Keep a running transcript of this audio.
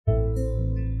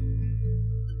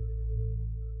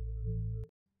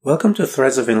Welcome to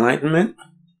Threads of Enlightenment,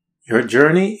 your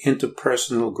journey into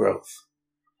personal growth.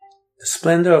 The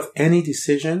splendor of any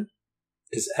decision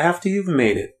is after you've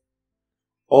made it.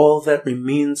 All that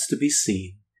remains to be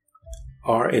seen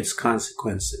are its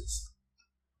consequences.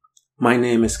 My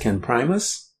name is Ken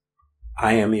Primus.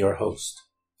 I am your host.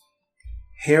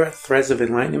 Here at Threads of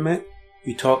Enlightenment,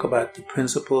 we talk about the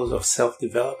principles of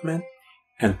self-development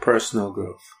and personal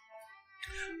growth.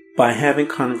 By having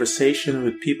conversation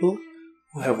with people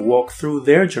who have walked through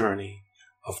their journey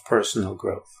of personal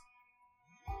growth.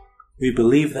 We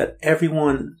believe that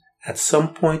everyone at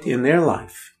some point in their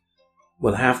life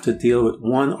will have to deal with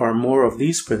one or more of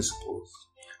these principles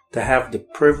to have the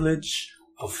privilege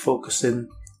of focusing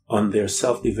on their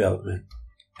self-development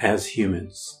as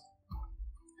humans.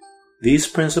 These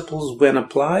principles, when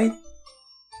applied,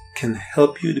 can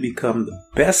help you to become the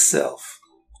best self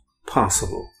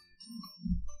possible.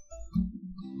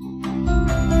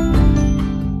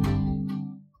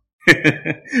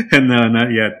 No,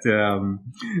 not yet.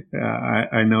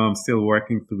 I know I'm still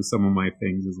working through some of my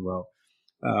things as well.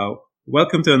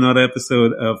 Welcome to another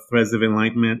episode of Threads of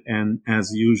Enlightenment. And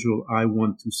as usual, I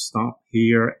want to stop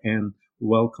here and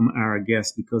welcome our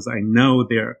guests because I know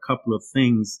there are a couple of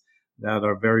things that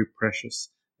are very precious.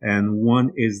 And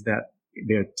one is that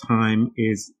their time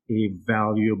is a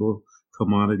valuable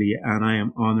commodity. And I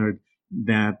am honored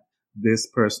that this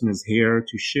person is here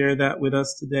to share that with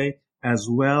us today, as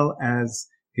well as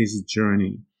his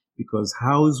journey, because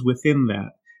housed within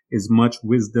that is much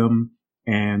wisdom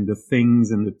and the things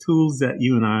and the tools that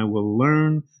you and I will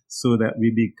learn so that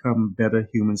we become better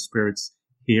human spirits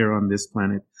here on this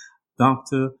planet.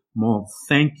 Dr. Maull,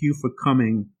 thank you for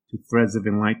coming to Threads of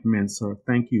Enlightenment, sir.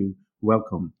 Thank you.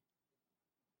 Welcome.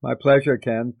 My pleasure,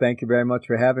 Ken. Thank you very much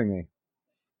for having me.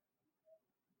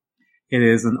 It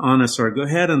is an honor, sir. Go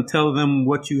ahead and tell them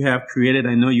what you have created.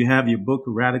 I know you have your book,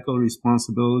 Radical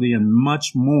Responsibility, and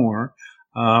much more,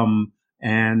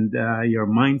 and your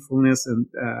mindfulness and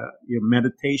your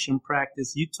meditation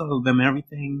practice. You tell them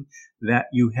everything that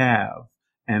you have,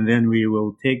 and then we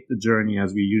will take the journey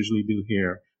as we usually do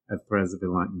here at Threads of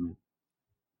Enlightenment.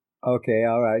 Okay,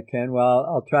 all right, Ken. Well,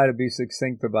 I'll try to be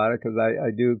succinct about it because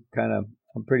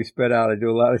I'm pretty spread out. I do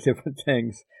a lot of different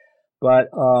things. But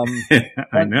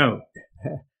I know.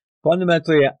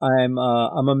 Fundamentally, I'm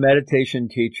a meditation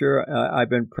teacher. I've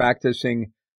been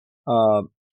practicing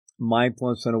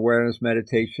mindfulness and awareness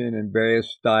meditation in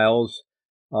various styles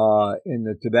in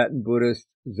the Tibetan Buddhist,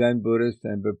 Zen Buddhist,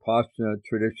 and Vipassana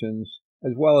traditions,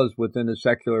 as well as within the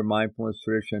secular mindfulness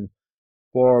tradition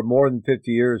for more than 50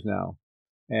 years now,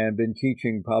 and been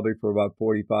teaching probably for about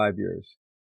 45 years.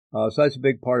 So that's a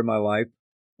big part of my life.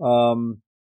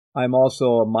 I'm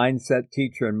also a mindset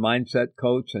teacher and mindset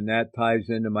coach, and that ties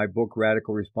into my book,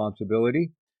 Radical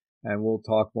Responsibility, and we'll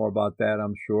talk more about that,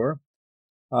 I'm sure.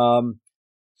 And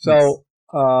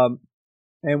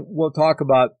we'll talk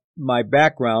about my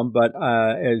background, but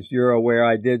as you're aware,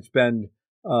 I did spend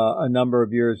a number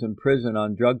of years in prison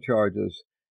on drug charges,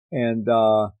 and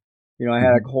I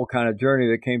had a whole kind of journey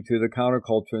that came through the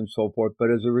counterculture and so forth.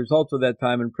 But as a result of that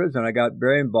time in prison, I got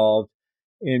very involved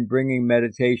in bringing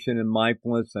meditation and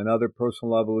mindfulness and other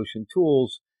personal evolution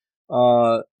tools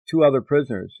to other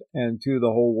prisoners and to the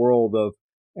whole world of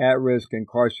at-risk,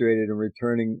 incarcerated, and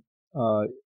returning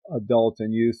adult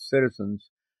and youth citizens.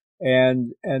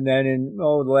 And then in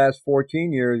the last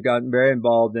 14 years, gotten very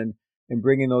involved in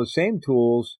bringing those same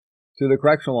tools to the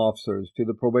correctional officers, to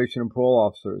the probation and parole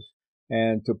officers,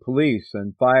 and to police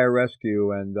and fire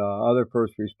rescue and other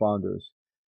first responders.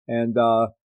 And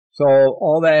so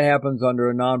all that happens under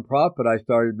a nonprofit I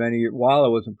started many years while I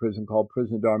was in prison called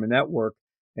Prison Dharma Network,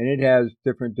 and it has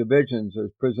different divisions.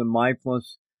 There's Prison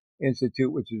Mindfulness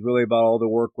Institute, which is really about all the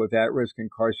work with at-risk,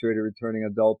 incarcerated, returning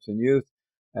adults and youth.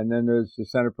 And then there's the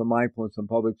Center for Mindfulness and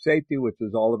Public Safety, which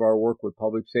is all of our work with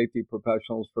public safety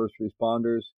professionals, first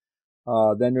responders.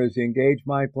 Then there's the Engage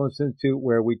Mindfulness Institute,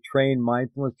 where we train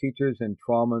mindfulness teachers in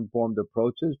trauma-informed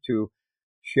approaches to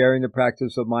sharing the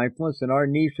practice of mindfulness. And our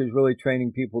niche is really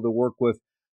training people to work with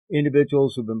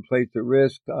individuals who've been placed at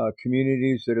risk,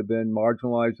 communities that have been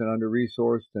marginalized and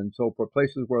under-resourced, and so forth,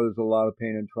 places where there's a lot of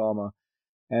pain and trauma.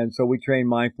 And so we train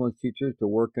mindfulness teachers to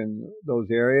work in those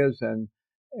areas. And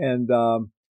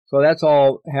so that's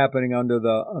all happening under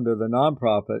the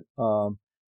nonprofit.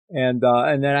 And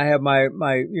then I have my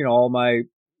all my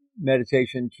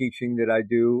meditation teaching that I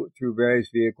do through various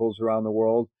vehicles around the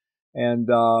world.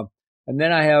 And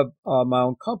then I have my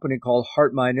own company called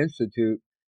Heart Mind Institute.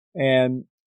 And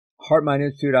Heart Mind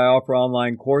Institute, I offer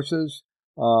online courses,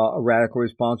 a Radical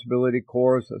Responsibility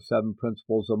course, a 7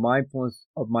 Principles of Mindfulness,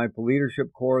 of Mindful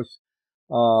Leadership course,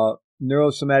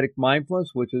 neurosomatic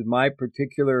mindfulness, which is my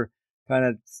particular kind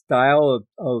of style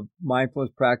of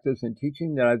mindfulness practice and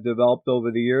teaching that I've developed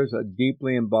over the years, a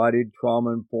deeply embodied,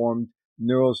 trauma-informed,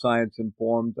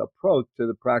 neuroscience-informed approach to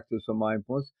the practice of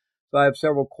mindfulness. So I have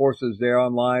several courses there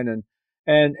online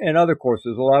and other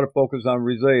courses, a lot of focus on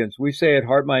resilience. We say at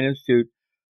Heart Mind Institute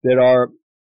that our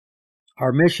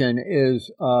mission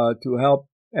is to help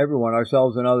everyone,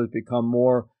 ourselves and others, become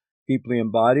more deeply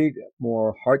embodied,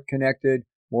 more heart connected,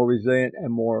 more resilient,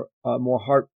 and more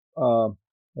heart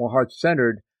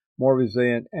centered, more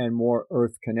resilient, and more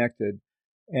earth connected.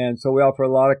 And so we offer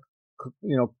a lot of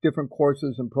different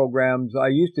courses and programs. I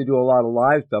used to do a lot of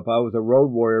live stuff. I was a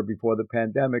road warrior before the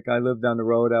pandemic. I lived on the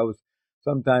road. I was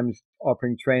sometimes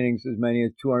offering trainings as many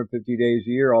as 250 days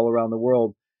a year all around the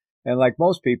world. And like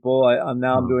most people, I'm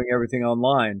doing everything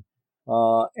online.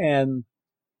 Then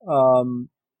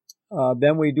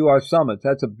we do our summits.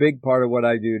 That's a big part of what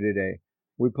I do today.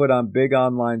 We put on big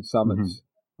online summits.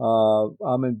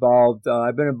 I'm involved.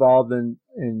 I've been involved in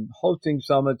hosting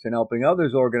summits and helping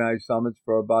others organize summits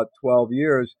for about 12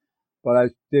 years. But I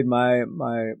did my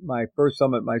first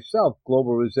summit myself,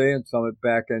 Global Resilience Summit,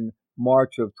 back in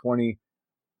March of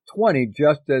 2020,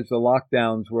 just as the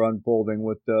lockdowns were unfolding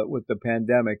with the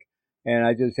pandemic. And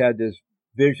I just had this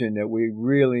vision that we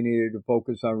really needed to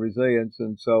focus on resilience.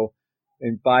 And so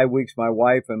in 5 weeks, my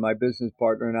wife and my business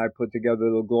partner and I put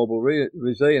together the Global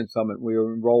Resilience Summit. We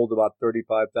enrolled about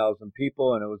 35,000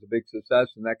 people, and it was a big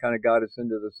success, and that kind of got us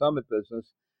into the summit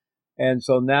business. And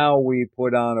so now we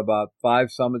put on about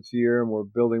 5 summits a year, and we're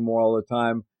building more all the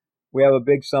time. We have a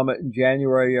big summit in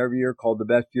January every year called the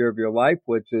Best Year of Your Life,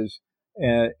 which is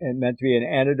and meant to be an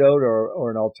antidote or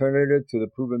an alternative to the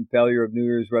proven failure of New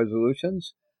Year's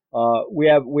resolutions. We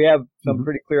have some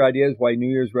pretty clear ideas why New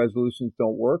Year's resolutions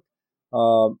don't work.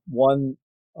 One,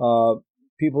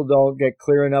 people don't get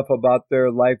clear enough about their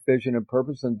life vision and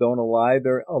purpose and don't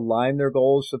align their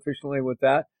goals sufficiently with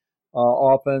that.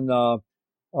 Often,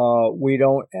 we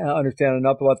don't understand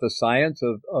enough about the science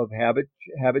of habit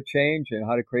change and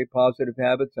how to create positive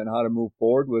habits and how to move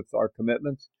forward with our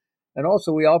commitments. And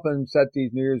also, we often set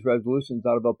these New Year's resolutions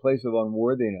out of a place of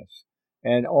unworthiness.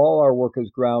 And all our work is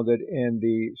grounded in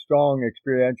the strong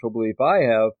experiential belief I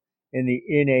have in the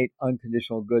innate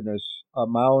unconditional goodness of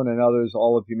my own and others,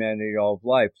 all of humanity, all of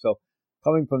life. So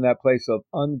coming from that place of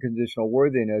unconditional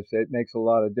worthiness, it makes a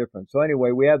lot of difference. So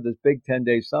anyway, we have this big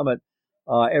 10-day summit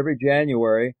every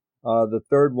January. The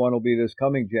third one will be this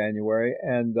coming January.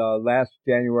 And last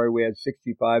January, we had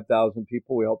 65,000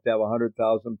 people. We hope to have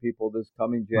 100,000 people this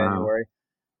coming January.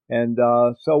 Wow. And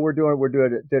so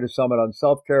did a summit on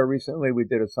self-care recently. We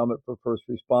did a summit for first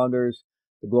responders,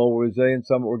 the Global Resilience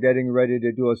Summit. We're getting ready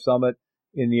to do a summit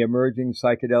in the emerging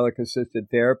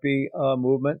psychedelic-assisted therapy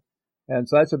movement. And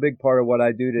so that's a big part of what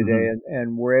I do today.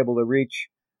 And we're able to reach,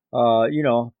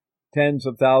 tens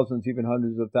of thousands, even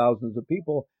hundreds of thousands of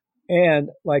people. And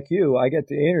like you, I get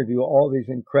to interview all these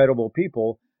incredible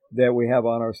people that we have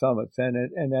on our summits. And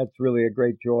that's really a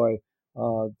great joy,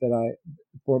 a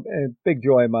big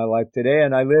joy in my life today.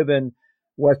 And I live in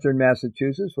Western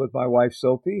Massachusetts with my wife,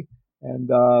 Sophie, and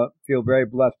feel very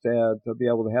blessed to be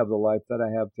able to have the life that I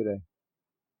have today.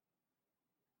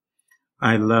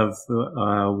 I love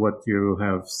what you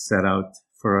have set out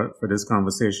for this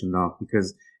conversation now,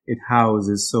 because it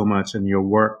houses so much in your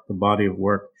work, the body of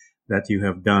work that you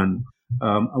have done.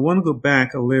 I want to go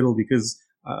back a little because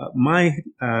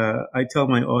I tell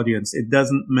my audience, it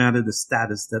doesn't matter the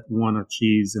status that one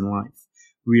achieves in life.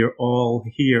 We are all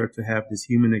here to have this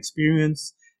human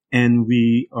experience, and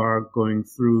we are going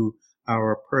through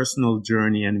our personal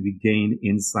journey, and we gain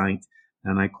insight.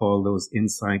 And I call those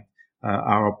insight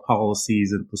our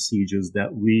policies and procedures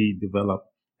that we develop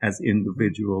as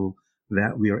individuals,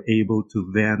 that we are able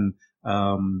to then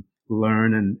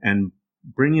learn and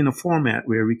bring in a format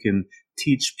where we can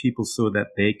teach people so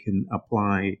that they can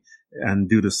apply and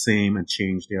do the same and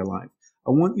change their life.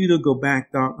 I want you to go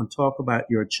back down and talk about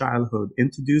your childhood.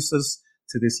 Introduce us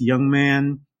to this young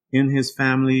man in his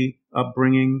family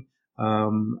upbringing.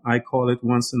 I call it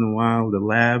once in a while the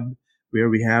lab, where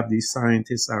we have these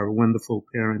scientists, our wonderful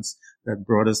parents that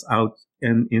brought us out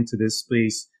and into this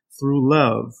space through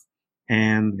love.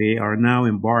 And they are now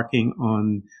embarking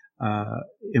on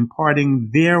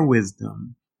imparting their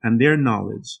wisdom and their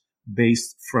knowledge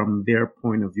based from their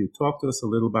point of view. Talk to us a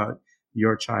little about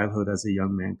your childhood as a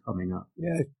young man coming up.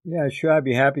 Yeah, sure. I'd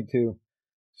be happy to.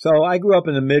 So I grew up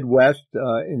in the Midwest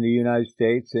in the United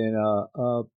States in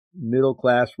a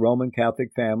middle-class Roman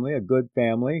Catholic family, a good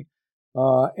family.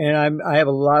 And I have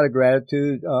a lot of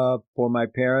gratitude for my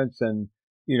parents and,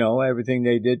 everything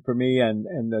they did for me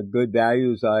and the good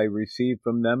values I received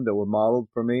from them that were modeled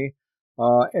for me.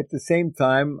 At the same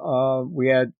time, we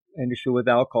had an issue with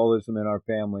alcoholism in our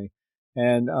family.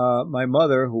 And my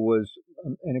mother, who was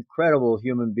an incredible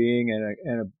human being and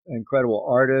an incredible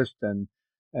artist, and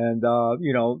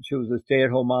she was a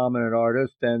stay-at-home mom and an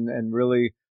artist, and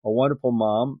really a wonderful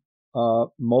mom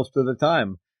most of the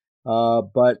time.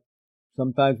 But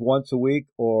sometimes once a week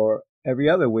or every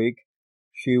other week,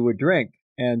 she would drink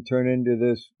and turn into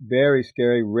this very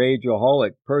scary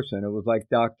rageaholic person. It was like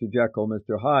Dr. Jekyll,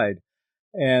 Mr. Hyde.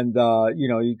 And,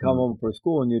 you'd come home from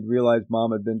school and you'd realize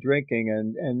mom had been drinking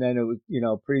and then it was,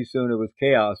 pretty soon it was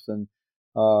chaos and,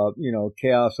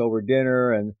 chaos over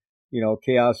dinner and,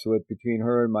 chaos between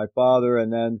her and my father.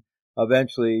 And then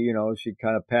eventually, she'd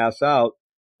kind of pass out,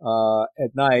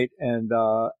 at night and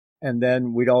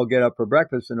then we'd all get up for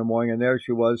breakfast in the morning and there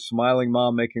she was, smiling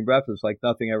mom making breakfast like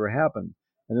nothing ever happened.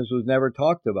 And this was never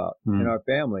talked about in our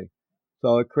family.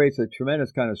 So it creates a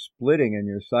tremendous kind of splitting in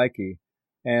your psyche.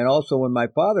 And also when my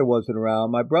father wasn't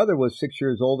around, my brother was 6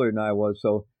 years older than I was.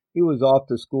 So he was off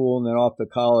to school and then off to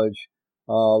college,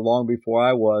 long before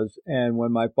I was. And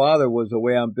when my father was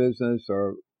away on business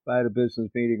or I had a business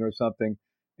meeting or something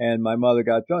and my mother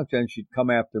got drunk, then she'd come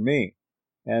after me.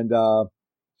 And, I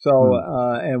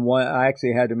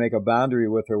actually had to make a boundary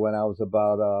with her when I was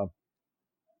about,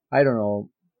 I don't know,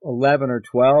 11 or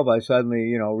 12. I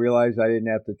suddenly, realized I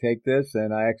didn't have to take this.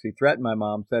 And I actually threatened my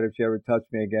mom, said if she ever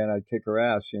touched me again, I'd kick her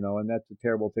ass, and that's a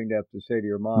terrible thing to have to say to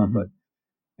your mom. Mm-hmm.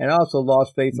 And I also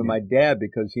lost faith in my dad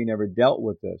because he never dealt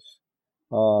with this.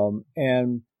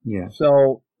 Again,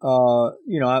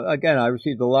 I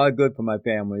received a lot of good from my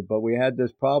family, but we had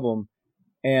this problem.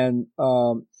 And,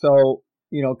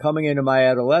 coming into my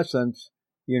adolescence,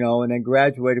 and then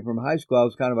graduating from high school, I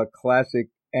was kind of a classic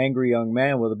angry young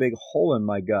man with a big hole in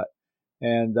my gut.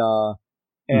 And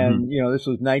this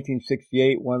was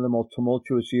 1968, one of the most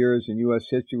tumultuous years in U.S.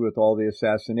 history with all the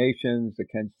assassinations, the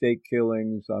Kent State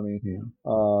killings. I mean,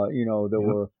 there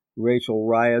were racial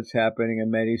riots happening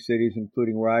in many cities,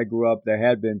 including where I grew up. There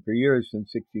had been for years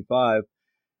since 65.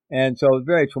 And so it was a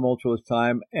very tumultuous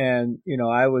time. And,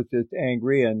 I was just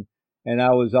angry and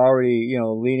I was already,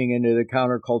 leaning into the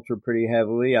counterculture pretty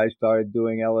heavily. I started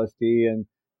doing LSD and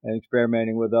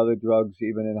experimenting with other drugs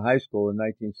even in high school in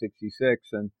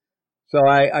 1966. And so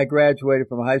I graduated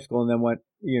from high school and then went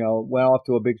off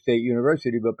to a big state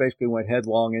university, but basically went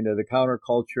headlong into the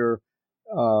counterculture,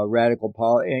 radical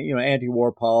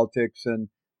anti-war politics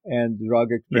and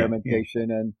drug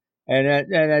experimentation. And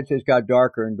that just got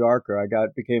darker and darker. I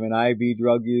became an IV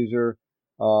drug user.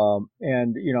 I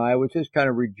was just kind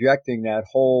of rejecting that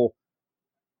whole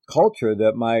culture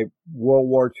that my World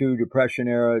War II Depression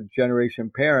era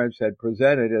generation parents had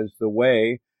presented as the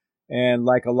way. And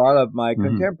like a lot of my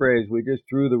contemporaries, we just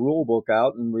threw the rule book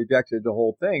out and rejected the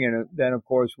whole thing. And then, of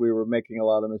course, we were making a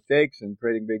lot of mistakes and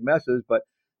creating big messes. But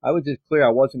I was just clear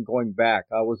I wasn't going back.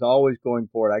 I was always going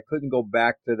forward. I couldn't go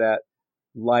back to that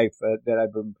life that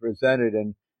I've been presented.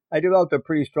 And I developed a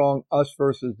pretty strong us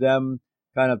versus them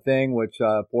kind of thing, which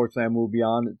fortunately I moved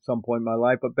beyond at some point in my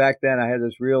life. But back then I had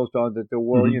this real strong that the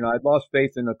world, I'd lost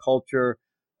faith in the culture.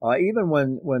 Even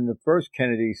when the first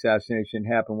Kennedy assassination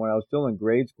happened, when I was still in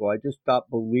grade school, I just stopped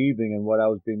believing in what I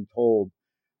was being told.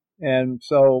 And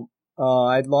so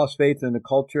I'd lost faith in the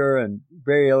culture and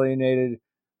very alienated.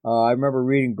 I remember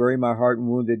reading Bury My Heart in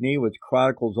Wounded Knee, which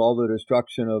chronicles all the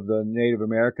destruction of the Native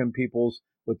American peoples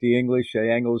with the English, the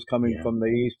Anglos coming from the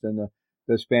east and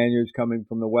the Spaniards coming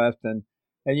from the west. And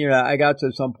I got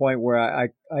to some point where I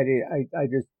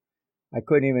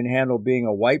couldn't even handle being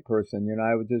a white person.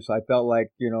 I felt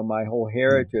like, my whole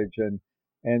heritage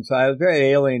and so I was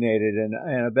very alienated and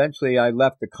eventually I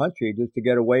left the country just to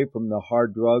get away from the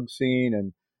hard drug scene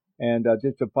and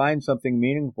just to find something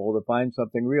meaningful, to find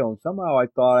something real. And somehow I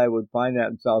thought I would find that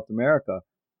in South America.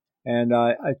 And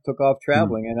I took off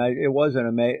traveling and it was an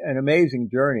amazing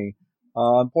journey.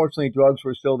 Unfortunately, drugs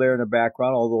were still there in the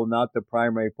background, although not the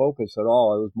primary focus at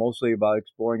all. It was mostly about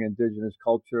exploring indigenous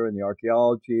culture and the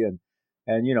archaeology and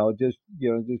just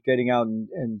getting out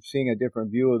and seeing a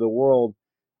different view of the world.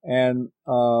 And,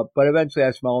 but eventually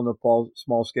I smelled the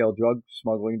small scale drug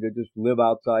smuggling to just live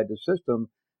outside the system.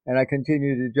 And I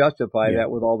continued to justify that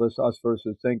with all this us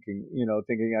versus thinking,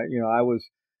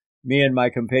 me and my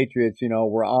compatriots,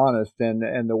 were honest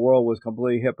and the world was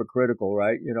completely hypocritical,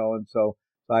 right? And so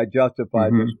I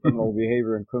justified this criminal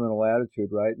behavior and criminal attitude,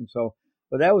 right? And so,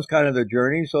 but that was kind of the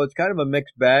journey. So it's kind of a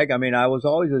mixed bag. I mean, I was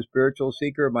always a spiritual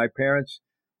seeker. My parents,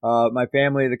 my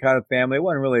family, the kind of family, it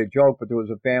wasn't really a joke, but there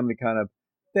was a family kind of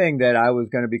thing that I was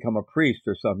going to become a priest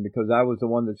or something because I was the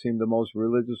one that seemed the most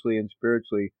religiously and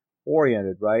spiritually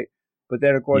oriented, right? But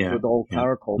then, of course, with the whole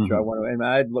counterculture, I went and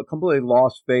I had completely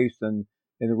lost faith in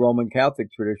in the Roman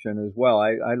Catholic tradition as well.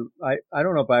 I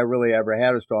don't know if I really ever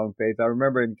had a strong faith. I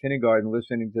remember in kindergarten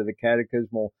listening to the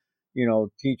catechismal,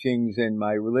 teachings in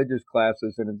my religious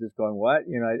classes and just going, what?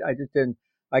 I just didn't,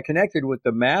 I connected with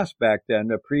the Mass back then,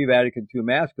 the pre-Vatican II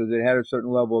Mass, because it had a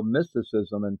certain level of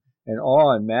mysticism and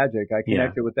awe and magic. I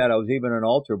connected with that. I was even an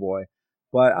altar boy,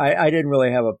 but I didn't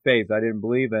really have a faith. I didn't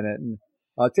believe in it. And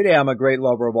today I'm a great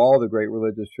lover of all the great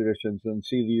religious traditions and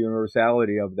see the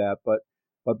universality of that.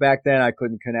 But back then I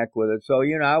couldn't connect with it. So,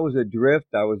 I was adrift.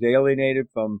 I was alienated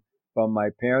from my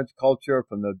parents' culture,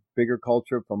 from the bigger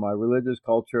culture, from my religious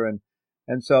culture.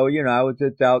 And so, I was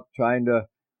just out trying to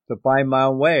find my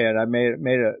own way. And I made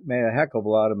a heck of a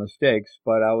lot of mistakes,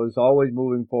 but I was always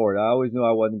moving forward. I always knew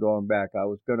I wasn't going back. I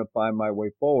was going to find my way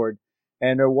forward.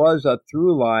 And there was a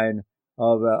through line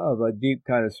of a deep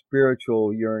kind of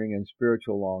spiritual yearning and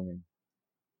spiritual longing.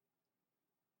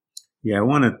 Yeah, I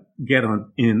want to get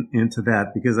into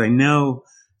that because I know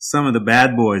some of the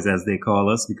bad boys, as they call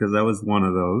us, because I was one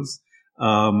of those.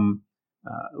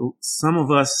 Some of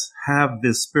us have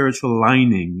this spiritual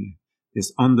lining,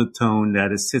 this undertone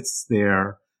that it sits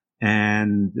there,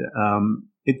 and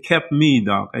it kept me,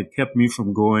 Doc. It kept me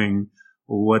from going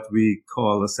what we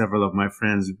call, several of my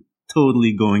friends,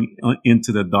 totally going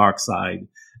into the dark side.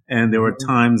 And there were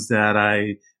times that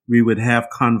we would have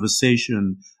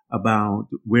conversation about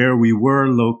where we were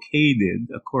located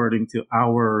according to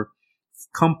our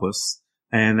compass,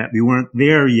 and that we weren't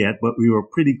there yet, but we were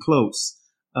pretty close.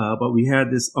 But we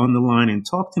had this underlining.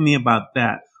 Talk to me about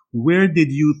that. Where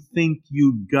did you think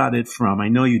you got it from? I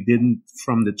know you didn't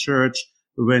from the church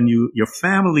when your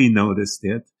family noticed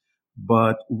it,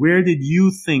 but where did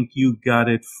you think you got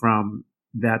it from,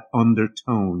 that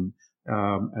undertone,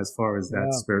 as far as that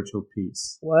spiritual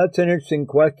piece? Well, that's an interesting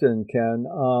question, Ken.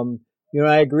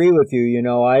 I agree with you.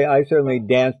 I certainly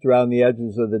danced around the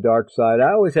edges of the dark side.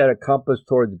 I always had a compass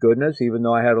towards goodness, even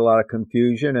though I had a lot of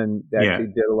confusion and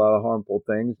actually did a lot of harmful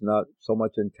things, not so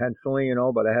much intentionally,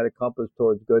 but I had a compass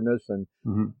towards goodness and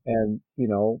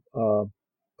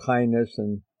kindness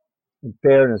and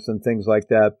fairness and things like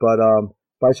that. But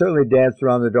I certainly danced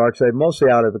around the dark side,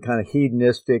 mostly out of a kind of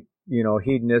hedonistic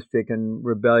and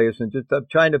rebellious, and just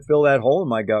trying to fill that hole in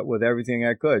my gut with everything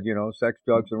I could, sex,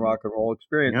 drugs, and rock and roll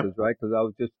experiences, right? Because I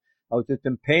was just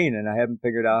in pain, and I haven't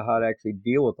figured out how to actually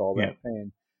deal with all that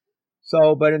pain.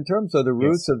 So, but in terms of the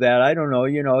roots of that, I don't know.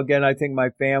 Again, I think my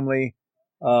family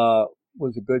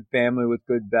was a good family with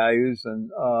good values, and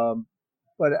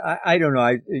but I don't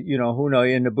know. Who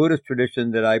knows? In the Buddhist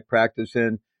tradition that I practice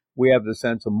in, we have the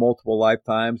sense of multiple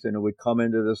lifetimes, and we come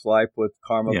into this life with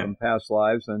karma from past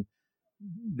lives, and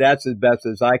that's as best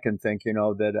as I can think,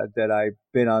 that I've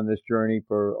been on this journey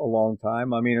for a long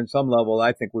time. I mean, in some level,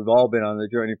 I think we've all been on the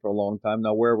journey for a long time.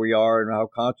 Now, where we are and how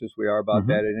conscious we are about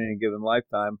that in any given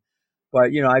lifetime.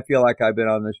 But, I feel like I've been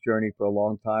on this journey for a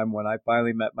long time. When I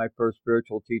finally met my first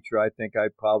spiritual teacher, I think I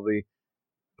probably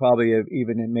have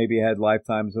even maybe had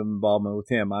lifetimes of involvement with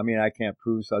him. I mean, I can't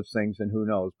prove such things, and who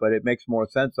knows, but it makes more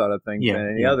sense out of things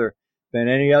than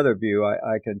any other view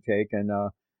I can take. And,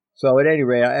 so at any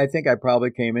rate, I think I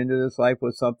probably came into this life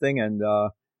with something, and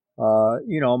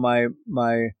my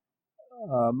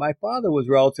father was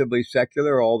relatively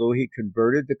secular, although he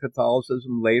converted to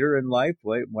Catholicism later in life,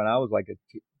 when I was like a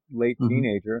late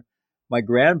teenager. My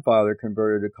grandfather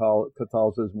converted to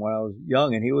Catholicism when I was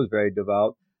young, and he was very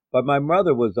devout. But my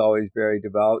mother was always very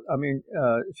devout. I mean,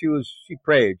 she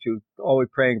prayed. She was always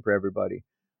praying for everybody.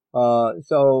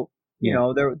 So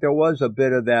there was a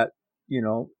bit of that,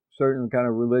 certain kind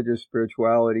of religious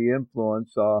spirituality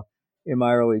influence in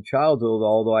my early childhood,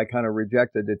 although I kind of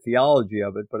rejected the theology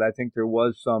of it. But I think there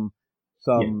was some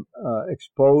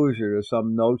exposure to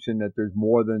some notion that there's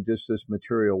more than just this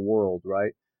material world,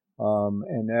 right?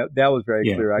 And that was very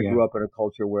clear. I grew up in a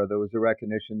culture where there was a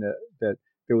recognition that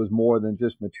there was more than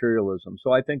just materialism.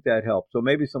 So I think that helped. So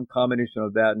maybe some combination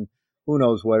of that, and who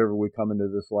knows, whatever we come into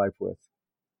this life with.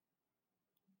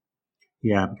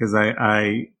 Yeah, because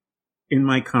I in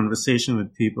my conversation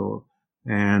with people,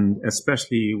 and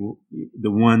especially the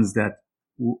ones that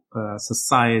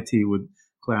society would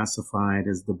classify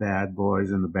as the bad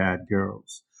boys and the bad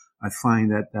girls, I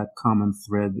find that common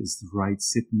thread is right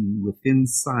sitting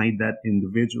inside that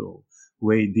individual,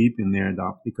 way deep in there,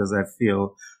 Doc, because I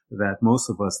feel that most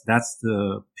of us, that's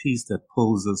the piece that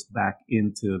pulls us back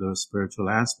into the spiritual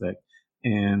aspect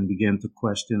and begin to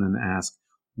question and ask,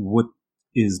 what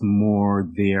is more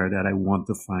there that I want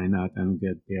to find out and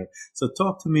get there? So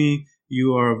talk to me.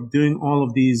 You are doing all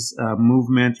of these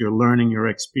movement, you're learning, you're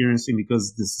experiencing,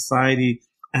 because the society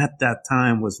at that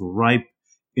time was ripe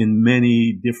in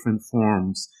many different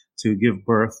forms to give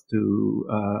birth to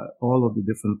all of the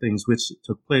different things which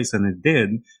took place, and it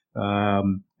did.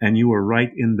 And you were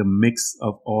right in the mix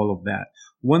of all of that.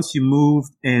 Once you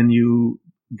moved and you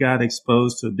got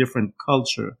exposed to a different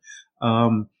culture,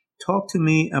 talk to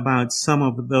me about some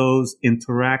of those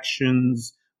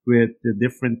interactions with the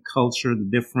different culture, the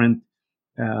different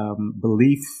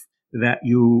belief that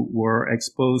you were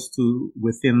exposed to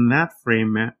within that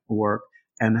framework,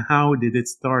 and how did it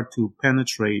start to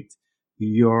penetrate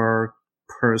your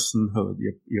personhood,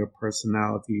 your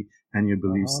personality, and your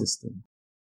belief system?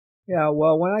 Yeah,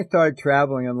 well, when I started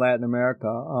traveling in Latin America,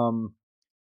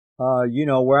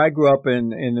 where I grew up in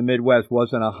the Midwest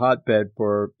wasn't a hotbed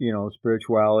for,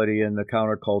 spirituality and the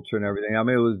counterculture and everything. I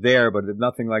mean, it was there, but it's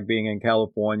nothing like being in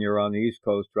California or on the East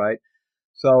Coast, right?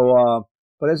 So,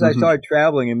 but as I started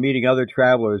traveling and meeting other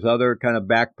travelers, other kind of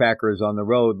backpackers on the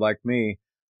road like me,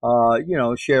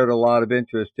 shared a lot of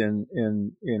interest in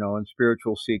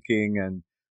spiritual seeking and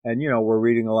we're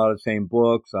reading a lot of the same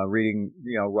books. Reading,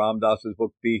 Ram Dass's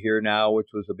book, Be Here Now, which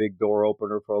was a big door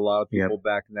opener for a lot of people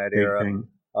back in that era.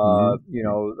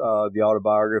 The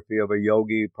autobiography of a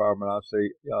yogi, Paramanasa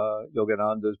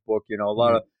Yogananda's book, a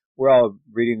lot of, we're all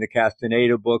reading the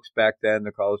Castaneda books back then,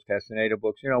 the Carlos Castaneda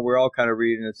books. We're all kind of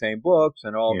reading the same books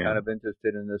and all kind of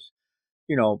interested in this,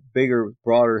 bigger,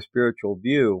 broader spiritual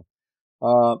view.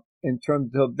 In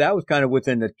terms of, that was kind of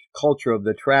within the culture of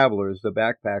the travelers, the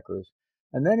backpackers.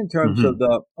 And then in terms of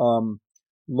the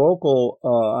local,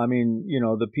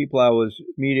 the people I was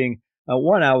meeting,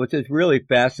 one, I was just really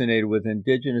fascinated with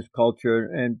indigenous culture,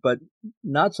 but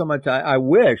not so much. I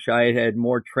wish I had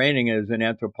more training as an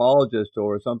anthropologist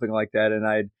or something like that, and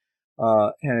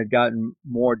had gotten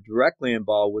more directly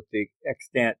involved with the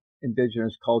extant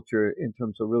indigenous culture in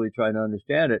terms of really trying to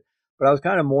understand it. But I was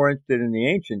kind of more interested in the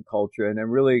ancient culture, and then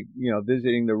really,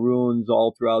 visiting the ruins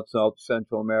all throughout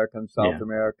Central America and South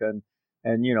America,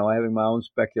 and having my own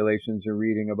speculations and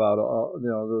reading about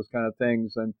those kind of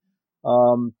things. And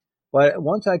but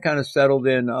once I kind of settled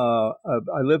in,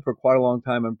 I lived for quite a long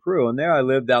time in Peru, and there I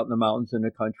lived out in the mountains in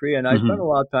the country, and I spent a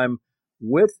lot of time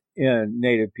with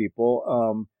native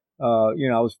people.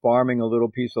 I was farming a little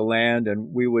piece of land,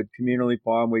 and we would communally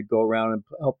farm. We'd go around and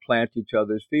help plant each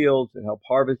other's fields and help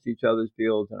harvest each other's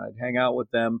fields, and I'd hang out with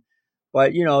them.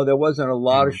 But, there wasn't a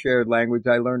lot of shared language.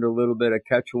 I learned a little bit of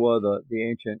Quechua, the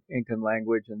ancient Incan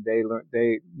language, and they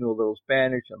knew a little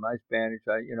Spanish and my Spanish,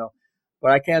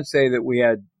 but I can't say that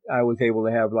I was able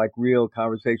to have like real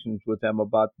conversations with them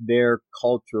about their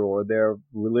culture or their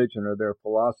religion or their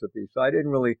philosophy. So I didn't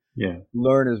really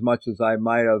learn as much as I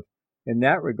might have in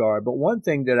that regard. But one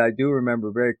thing that I do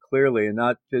remember very clearly, and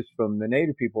not just from the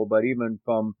native people, but even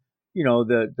from,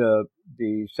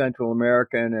 the Central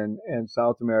American and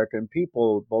South American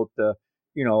people, both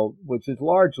which is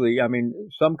largely,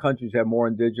 some countries have more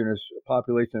indigenous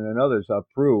population than others.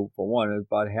 Peru, for one, is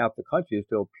about half the country is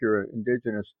still pure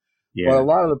indigenous. But a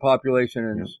lot of the population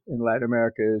in Latin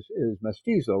America is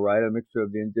mestizo, right? A mixture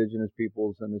of the indigenous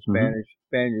peoples and the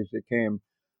Spaniards that came.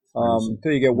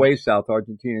 Until you get way south,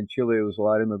 Argentina and Chile, there was a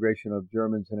lot of immigration of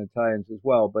Germans and Italians as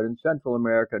well. But in Central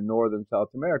America, Northern South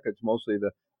America, it's mostly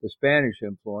the Spanish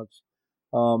influence.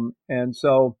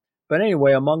 But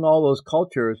anyway, among all those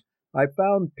cultures, I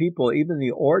found people, even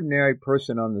the ordinary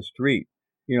person on the street,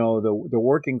 the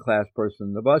working class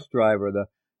person, the bus driver,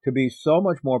 to be so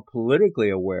much more politically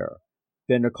aware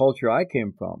than the culture I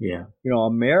came from.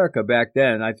 America back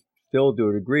then, I still to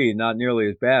a degree, not nearly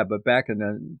as bad, but back in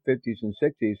the 50s and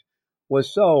 60s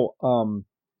was so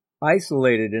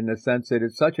isolated in the sense that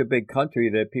it's such a big country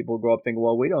that people grow up thinking,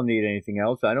 well, we don't need anything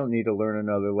else. I don't need to learn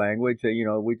another language.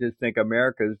 We just think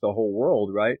America is the whole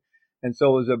world, right? And so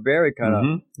it was a very kind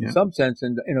of, in some sense,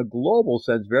 in a global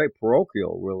sense, very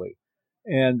parochial, really.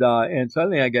 And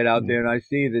suddenly I get out there and I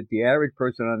see that the average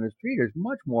person on the street is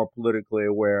much more politically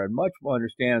aware and much more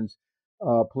understands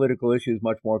political issues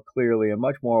much more clearly and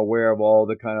much more aware of all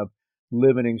the kind of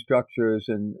limiting structures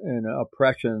and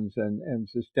oppressions and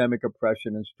systemic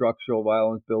oppression and structural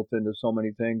violence built into so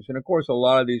many things. And of course, a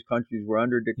lot of these countries were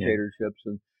under dictatorships.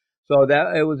 And so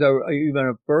that it was even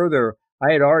a further,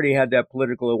 I had already had that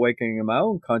political awakening in my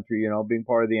own country, being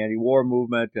part of the anti-war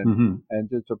movement and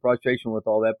just a frustration with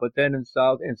all that. But then in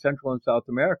Central and South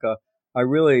America, I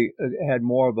really had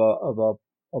more of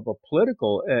a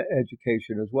political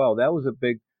education as well. That was a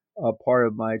big part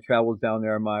of my travels down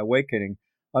there and my awakening.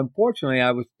 Unfortunately,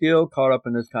 I was still caught up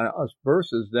in this kind of us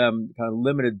versus them kind of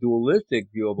limited dualistic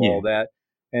view of all that.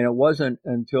 And it wasn't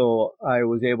until I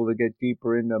was able to get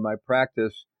deeper into my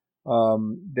practice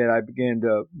that I began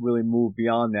to really move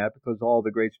beyond that, because all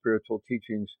the great spiritual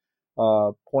teachings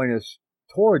point us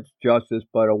towards justice,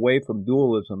 but away from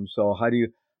dualism. So how do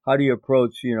how do you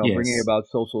approach, bringing Yes. about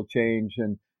social change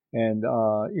and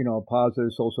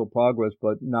positive social progress,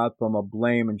 but not from a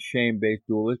blame and shame based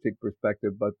dualistic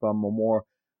perspective, but from a more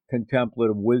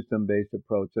contemplative wisdom based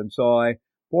approach. And so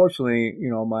fortunately,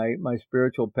 my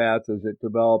spiritual path as it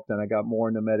developed and I got more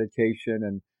into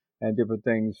meditation and different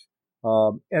things,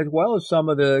 as well as some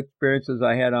of the experiences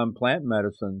I had on plant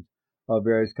medicine of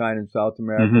various kind in South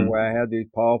America, Mm-hmm. where I had these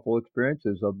powerful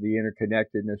experiences of the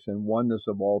interconnectedness and oneness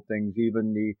of all things,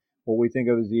 even what we think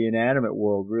of as the inanimate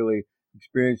world, really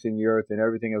experiencing the earth and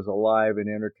everything is alive and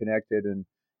interconnected, and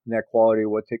that quality of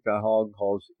what Thich Nhat Hanh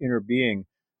calls inner being.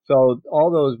 So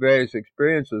all those various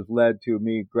experiences led to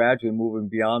me gradually moving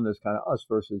beyond this kind of us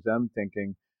versus them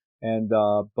thinking, and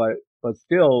but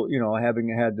still,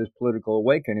 having had this political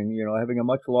awakening, having a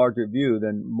much larger view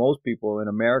than most people in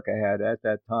America had at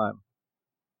that time.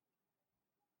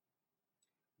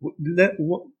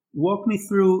 Walk me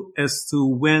through as to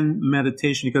when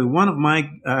meditation, because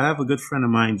I have a good friend of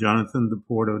mine, Jonathan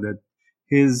DePorto, that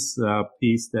his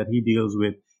piece that he deals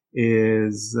with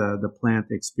is the plant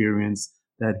experience,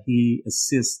 that he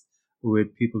assists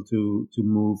with people to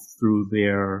move through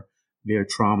their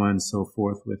trauma and so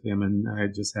forth with him. And I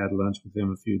just had lunch with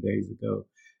him a few days ago,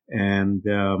 and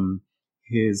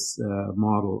his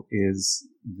model is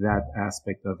that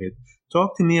aspect of it.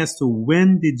 Talk to me as to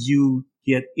when did you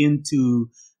get into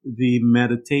the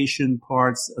meditation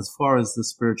parts as far as the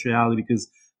spirituality, because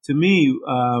to me,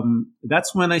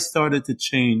 that's when I started to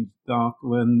change, Doc,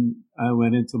 when I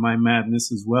went into my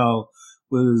madness as well,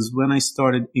 was when I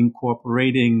started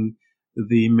incorporating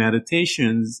the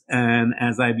meditations. And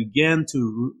as I began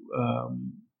to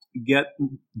get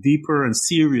deeper and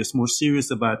more serious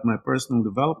about my personal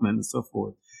development and so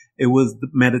forth, it was the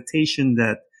meditation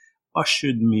that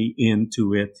ushered me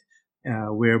into it,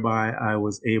 whereby I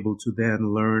was able to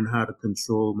then learn how to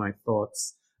control my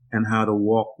thoughts and how to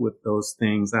walk with those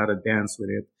things, how to dance with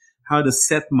it, how to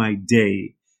set my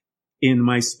day in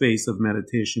my space of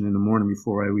meditation in the morning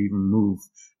before I even move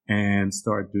and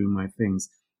start doing my things.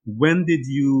 When did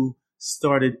you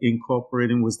started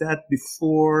incorporating? Was that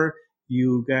before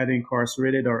you got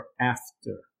incarcerated or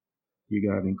after you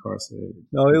got incarcerated?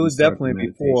 No, it Did you was start the definitely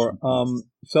before. meditation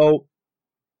piece? So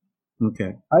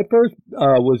Okay. I first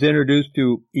was introduced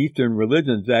to Eastern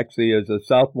religions actually as a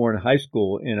sophomore in high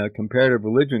school in a comparative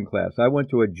religion class. I went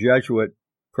to a Jesuit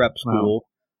prep Wow.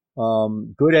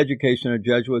 school. Good education. The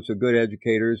Jesuits are good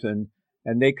educators, and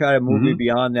they kind of moved me Mm-hmm.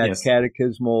 beyond that Yes.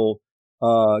 catechismal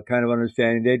kind of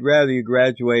understanding. They'd rather you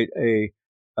graduate a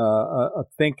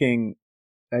thinking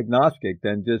agnostic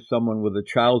than just someone with a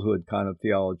childhood kind of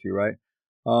theology, right?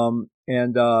 Mm-hmm.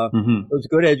 It was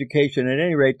good education. At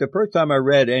any rate, the first time I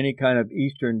read any kind of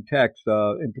Eastern text,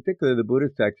 in particular the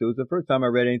Buddhist text, it was the first time I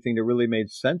read anything that really made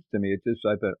sense to me.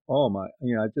 I thought, oh my,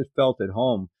 I just felt at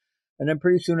home. And then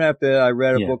pretty soon after that, I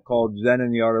read a Yeah. book called Zen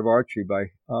and the Art of Archery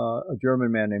by a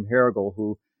German man named Herigel,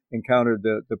 who encountered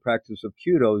the practice of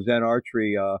Kyudo, Zen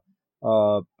archery,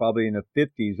 probably in the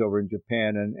 50s over in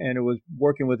Japan. And it was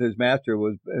working with his master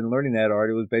and learning that art.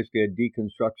 It was basically a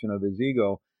deconstruction of his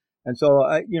ego. And so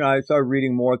I started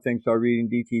reading more things, started reading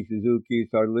D.T. Suzuki,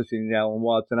 started listening to Alan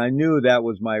Watts, and I knew that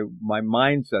was my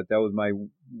mindset. That was my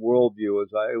worldview.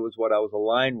 It was what I was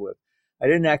aligned with. I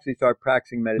didn't actually start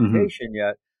practicing Mm-hmm. meditation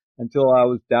yet until I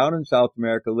was down in South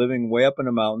America, living way up in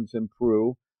the mountains in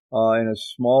Peru, in a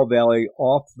small valley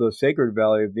off the sacred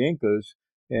valley of the Incas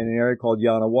in an area called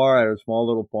Yanawara, at a small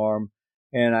little farm.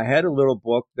 And I had a little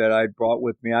book that I brought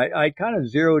with me. I kind of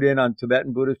zeroed in on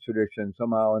Tibetan Buddhist tradition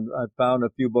somehow, and I found a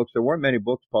few books. There weren't many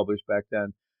books published back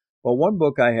then. But one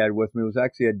book I had with me was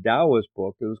actually a Taoist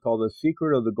book. It was called The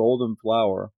Secret of the Golden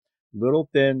Flower, little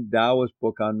thin Taoist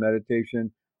book on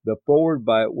meditation. The foreword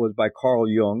was by Carl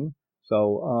Jung.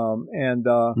 So,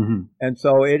 Mm-hmm. and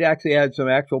so it actually had some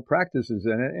actual practices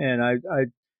in it. And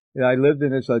I lived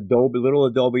in this little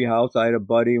adobe house. I had a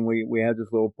buddy, and we had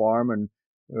this little farm, and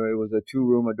it was a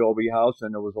 2-room adobe house,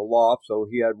 and there was a loft. So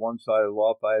he had one side of the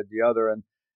loft, I had the other, and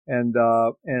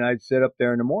I'd sit up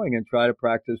there in the morning and try to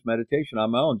practice meditation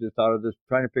on my own, just out of this,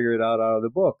 trying to figure it out of the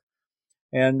book.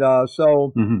 And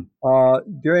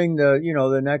during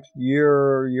the next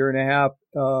year and a half,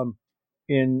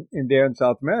 in there in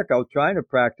South America, I was trying to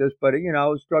practice, but I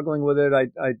was struggling with it.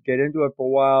 I'd get into it for a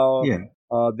while. Yeah.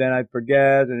 Then I'd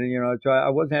forget, and I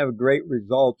wasn't having great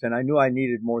results, and I knew I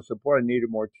needed more support. I needed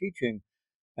more teaching.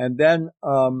 And then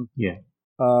Yeah.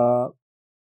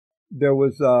 there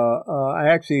was I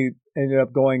actually ended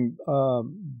up going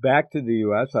back to the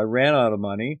U.S. I ran out of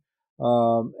money,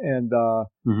 and I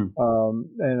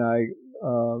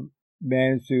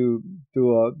managed to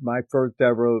do my first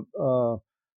ever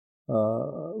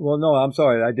Well, no, I'm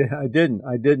sorry. I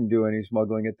didn't do any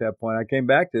smuggling at that point. I came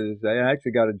back to this. I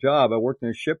actually got a job. I worked in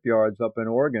the shipyards up in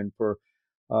Oregon for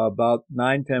about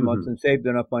 9, 10 months Hmm. and saved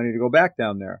enough money to go back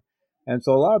down there. And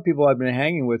so a lot of people I've been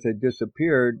hanging with had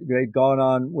disappeared. They'd gone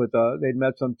on with they'd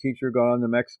met some teacher, gone on to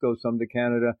Mexico, some to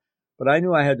Canada, but I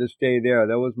knew I had to stay there.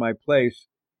 That was my place.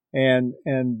 And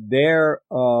there,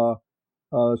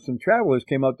 some travelers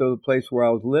came up to the place where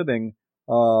I was living,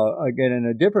 again in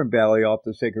a different valley off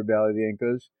the Sacred Valley of the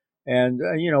Incas. And,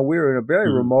 we were in a very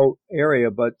Hmm. remote area,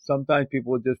 but sometimes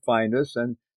people would just find us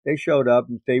and they showed up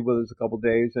and stayed with us a couple of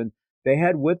days. And they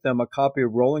had with them a copy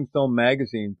of Rolling Stone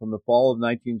magazine from the fall of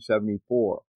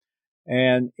 1974.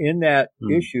 And in that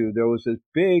Hmm. issue, there was this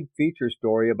big feature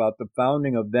story about the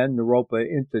founding of then Naropa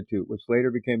Institute, which later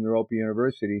became Naropa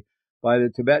University, by the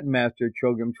Tibetan master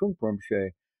Chogyam Trungpa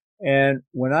Rinpoche. And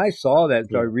when I saw that and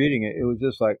Yeah. started reading it, it was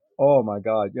just like, oh my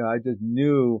God, I just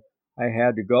knew I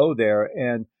had to go there.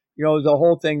 And, it was a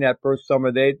whole thing that first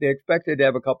summer. They expected to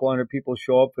have a couple hundred people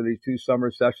show up for these 2 summer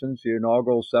sessions, the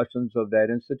inaugural sessions of that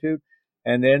institute.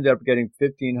 And they ended up getting Yeah.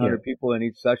 1,500 people in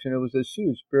each session. It was this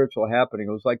huge spiritual happening.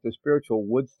 It was like the spiritual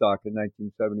Woodstock in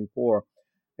 1974.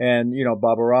 And,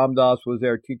 Baba Ram Dass was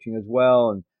there teaching as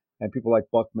well. And people like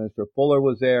Buckminster Fuller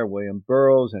was there, William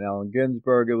Burroughs and Allen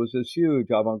Ginsberg. It was this huge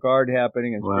avant-garde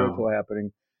happening and Wow. spiritual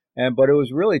happening. But it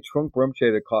was really Trungpa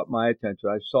Rinpoche that caught my attention.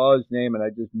 I saw his name and I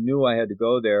just knew I had to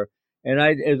go there. And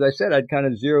as I said, I'd kind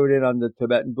of zeroed in on the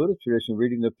Tibetan Buddhist tradition,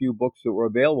 reading the few books that were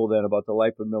available then about the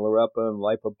life of Milarepa and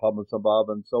life of Padmasambhava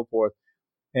and so forth.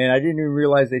 And I didn't even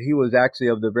realize that he was actually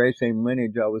of the very same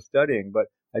lineage I was studying. But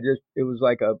it was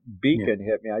like a Yeah. beacon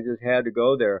hit me. I just had to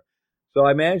go there. So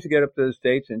I managed to get up to the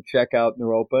States and check out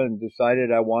Naropa and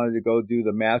decided I wanted to go do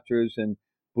the Master's in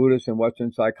Buddhist and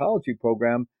Western Psychology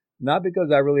program, not because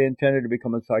I really intended to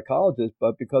become a psychologist,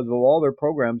 but because of all their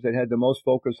programs that had the most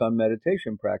focus on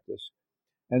meditation practice.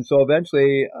 And so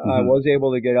eventually I Hmm. was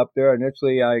able to get up there.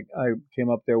 Initially, I came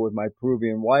up there with my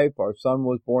Peruvian wife. Our son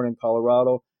was born in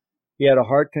Colorado. He had a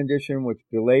heart condition which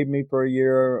delayed me for a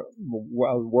year. I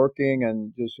was working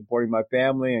and just supporting my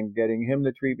family and getting him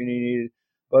the treatment he needed.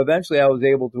 But eventually I was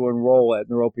able to enroll at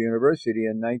Naropa University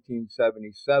in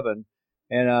 1977.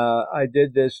 And I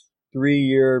did this 3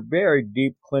 year, very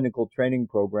deep clinical training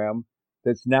program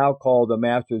that's now called a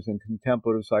Master's in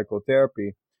Contemplative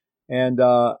Psychotherapy. And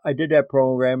I did that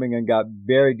programming and got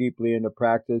very deeply into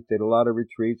practice. Did a lot of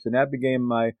retreats, and that became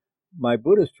my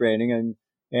Buddhist training.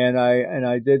 And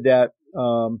I did that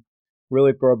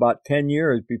really for about 10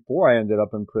 years before I ended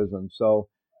up in prison. So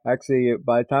actually,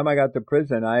 by the time I got to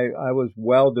prison, I was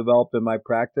well developed in my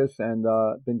practice and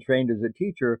been trained as a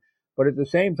teacher. But at the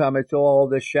same time, I still had all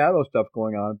this shadow stuff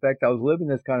going on. In fact, I was living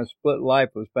this kind of split life.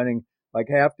 I was spending like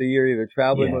half the year either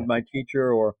traveling with Yeah. my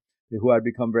teacher or who I'd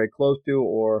become very close to,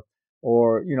 or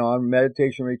on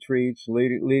meditation retreats,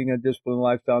 leading a disciplined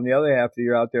lifestyle. And the other half of the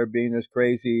year out there being this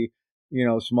crazy,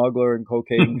 smuggler and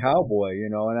cocaine cowboy.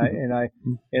 And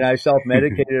I self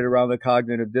medicated around the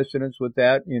cognitive dissonance with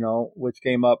that, which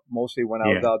came up mostly when I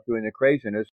was Yeah. out doing the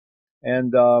craziness.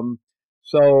 And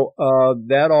so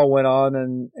that all went on,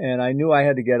 and I knew I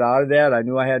had to get out of that. I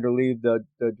knew I had to leave the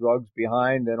drugs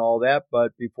behind and all that.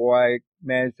 But before I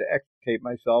managed to extricate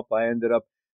myself, I ended up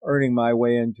earning my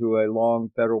way into a long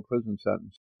federal prison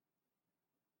sentence.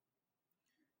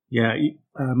 Yeah.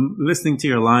 Listening to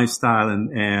your lifestyle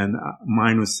and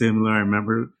mine was similar. I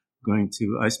remember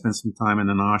I spent some time in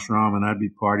an ashram and I'd be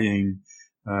partying,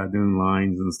 doing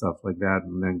lines and stuff like that,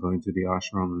 and then going to the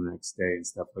ashram the next day and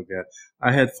stuff like that.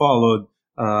 I had followed,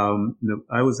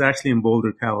 I was actually in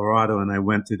Boulder, Colorado, and I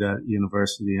went to that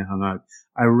university and hung out.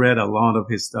 I read a lot of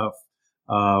his stuff,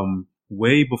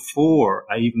 way before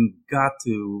I even got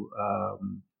to,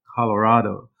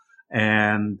 Colorado.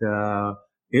 And,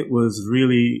 it was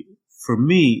really, for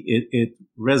me, it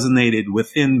resonated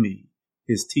within me,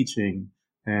 his teaching.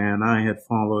 And I had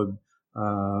followed,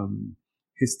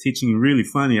 his teaching really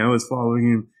funny. I was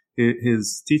following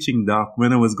his teaching doc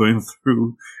when I was going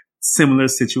through similar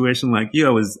situation like you.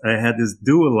 I had this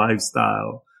dual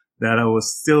lifestyle that I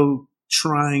was still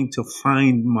trying to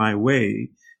find my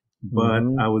way, but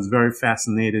Mm-hmm. I was very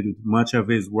fascinated with much of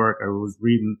his work. I was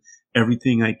reading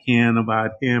everything I can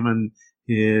about him and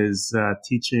his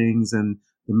teachings and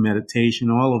the meditation,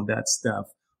 all of that stuff,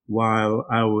 while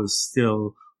I was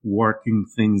still working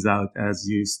things out, as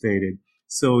you stated.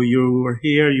 So you were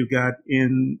here, you got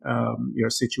in your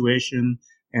situation,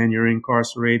 and you're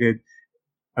incarcerated.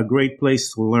 A great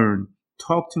place to learn.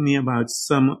 Talk to me about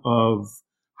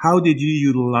how did you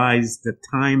utilize the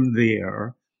time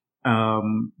there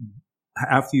um,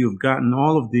 after you've gotten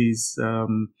all of these uh,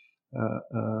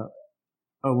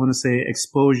 I want to say,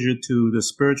 exposure to the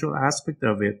spiritual aspect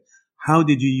of it, how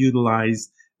did you utilize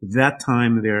that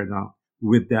time there now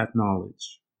with that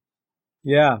knowledge?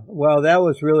 Yeah, well, that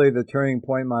was really the turning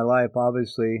point in my life,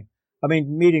 obviously. I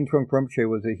mean, meeting Trungpa Rinpoche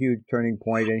was a huge turning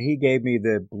point, and he gave me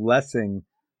the blessing,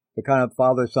 the kind of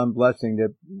father-son blessing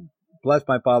that blessed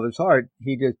my father's heart.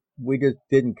 We just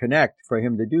didn't connect for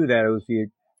him to do that. It was the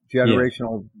Yeah.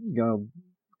 generational,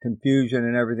 confusion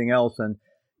and everything else, and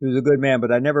he was a good man,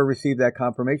 but I never received that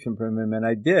confirmation from him, and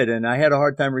I did, and I had a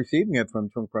hard time receiving it from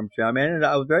Trungpa Rinpoche. I mean, and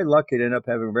I was very lucky to end up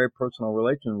having a very personal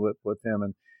relation with him,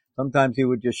 and sometimes he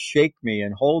would just shake me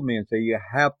and hold me and say, "You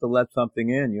have to let something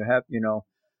in. You have,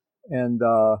 and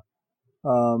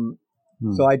um,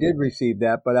 so I did receive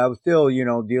that, but I was still,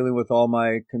 dealing with all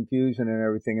my confusion and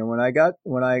everything. And when I got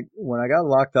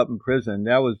locked up in prison,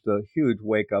 that was the huge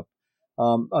wake up.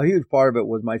 A huge part of it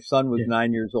was my son was Yeah.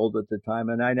 9 years old at the time,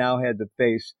 and I now had to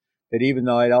face that even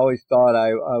though I'd always thought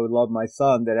I would love my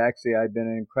son, that actually I'd been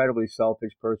an incredibly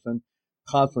selfish person,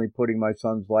 constantly putting my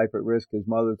son's life at risk, his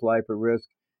mother's life at risk,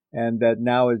 and that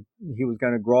now he was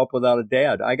going to grow up without a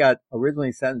dad. I got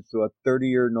originally sentenced to a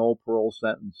 30-year no parole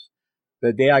sentence.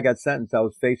 The day I got sentenced, I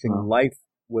was facing Wow. life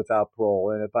without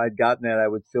parole, and if I'd gotten that, I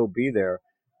would still be there.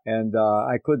 And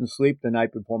I couldn't sleep the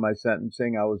night before my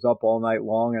sentencing. I was up all night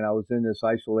long, and I was in this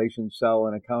isolation cell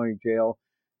in a county jail,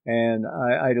 and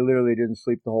I literally didn't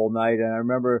sleep the whole night. And I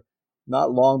remember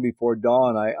not long before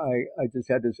dawn, I just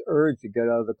had this urge to get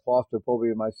out of the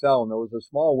claustrophobia of my cell, and there was a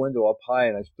small window up high,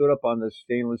 and I stood up on this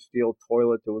stainless steel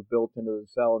toilet that was built into the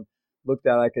cell and looked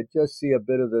out. I could just see a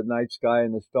bit of the night sky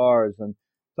and the stars, and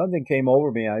something came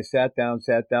over me. I sat down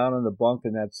on the bunk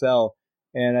in that cell,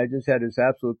 and I just had this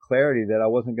absolute clarity that I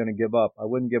wasn't going to give up. I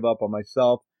wouldn't give up on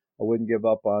myself. I wouldn't give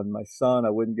up on my son. I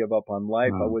wouldn't give up on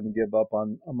life. I Wow. wouldn't give up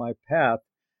on my path.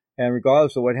 And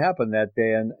regardless of what happened that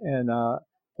day,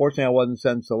 fortunately I wasn't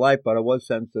sentenced to life, but I was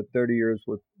sentenced to 30 years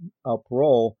with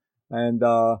parole. And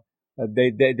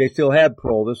they still had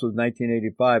parole. This was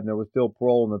 1985, and there was still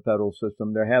parole in the federal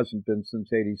system. There hasn't been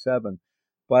since '87.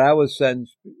 But I was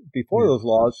sentenced before Yeah. those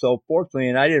laws, so fortunately,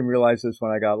 and I didn't realize this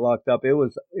when I got locked up. It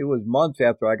was months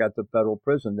after I got to federal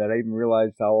prison that I even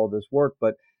realized how all this worked.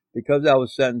 But because I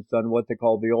was sentenced on what they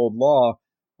call the old law,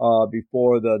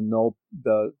 before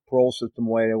the parole system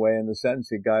went away and the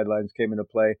sentencing guidelines came into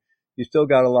play, you still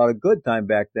got a lot of good time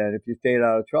back then if you stayed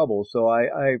out of trouble. So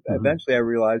I eventually I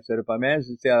realized that if I managed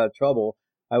to stay out of trouble,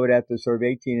 I would have to serve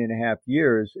 18 and a half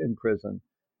years in prison.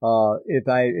 If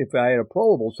I had a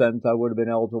parolable sentence, I would have been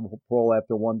eligible for parole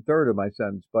after 1/3 of my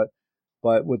sentence. But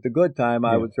with the good time,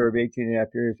 I Yeah. would serve 18 and a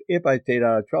half years if I stayed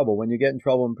out of trouble. When you get in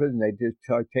trouble in prison, they just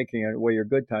start taking away your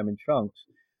good time in chunks.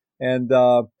 And,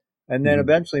 uh, and then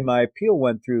eventually my appeal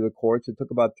went through the courts. It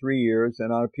took about 3 years,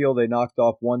 and on appeal, they knocked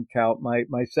off one count.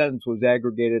 My sentence was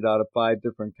aggregated out of 5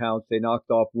 different counts. They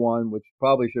knocked off one, which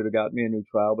probably should have got me a new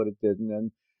trial, but it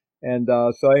didn't.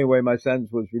 So anyway, my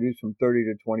sentence was reduced from 30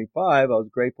 to 25. I was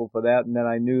grateful for that. And then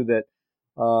I knew that,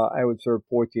 I would serve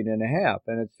 14 and a half,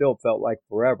 and it still felt like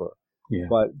forever, Yeah.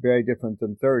 but very different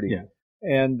than 30. Yeah.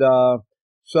 And,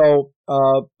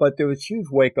 but there was a huge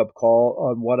wake up call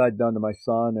on what I'd done to my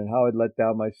son and how I'd let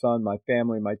down my son, my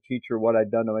family, my teacher, what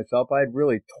I'd done to myself. I had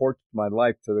really torched my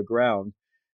life to the ground.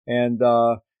 And,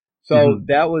 so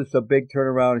that was a big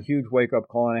turnaround, a huge wake up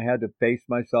call, and I had to face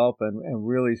myself and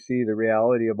really see the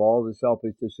reality of all the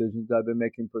selfish decisions I've been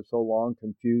making for so long,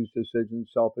 confused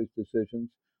decisions, selfish decisions.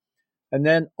 And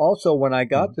then also when I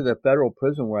got to the federal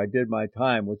prison where I did my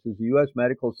time, which is the U.S.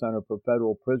 Medical Center for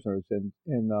Federal Prisoners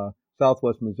in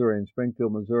Southwest Missouri, in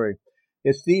Springfield, Missouri,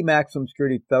 it's the maximum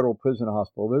security federal prison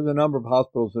hospital. There's a number of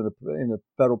hospitals in the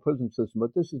federal prison system,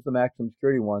 but this is the maximum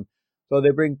security one. So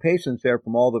they bring patients there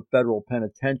from all the federal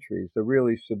penitentiaries, the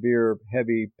really severe,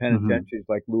 heavy penitentiaries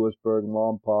like Lewisburg and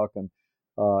Lompoc and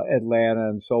Atlanta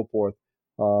and so forth,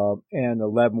 and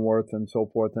Leavenworth and so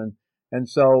forth. And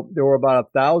so there were about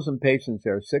 1,000 patients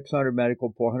there, 600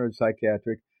 medical, 400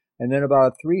 psychiatric, and then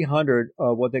about 300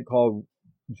 what they call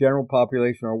general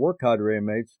population or work cadre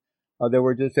inmates that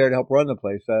were just there to help run the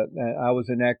place. I was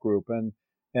in that group,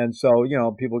 and so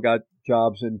people got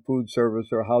jobs in food service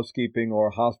or housekeeping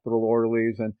or hospital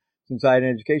orderlies. And since I had an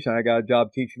education, I got a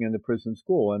job teaching in the prison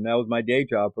school, and that was my day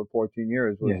job for 14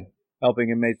 years. Was helping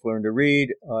inmates learn to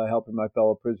read, helping my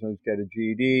fellow prisoners get a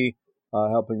GED,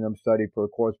 helping them study for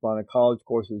correspondent college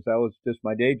courses. That was just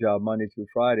my day job, Monday through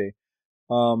Friday.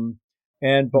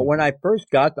 But when I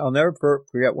first got, I'll never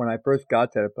forget when I first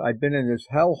got there, I'd been in this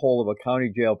hellhole of a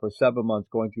county jail for 7 months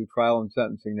going through trial and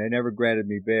sentencing. They never granted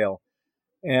me bail.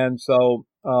 And so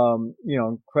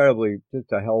incredibly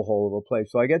just a hellhole of a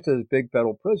place. So I get to this big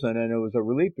federal prison, and it was a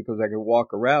relief because I could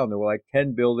walk around. There were like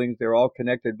 10 buildings. They were all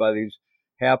connected by these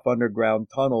half underground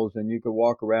tunnels, and you could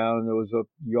walk around. And there was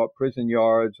prison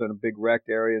yards and a big rec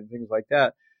area and things like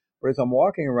that. But as I'm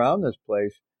walking around this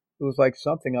place, it was like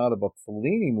something out of a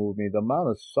Fellini movie. The amount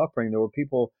of suffering. There were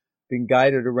people being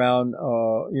guided around,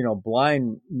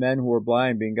 blind men who were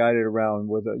blind being guided around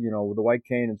with a white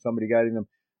cane and somebody guiding them.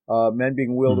 Men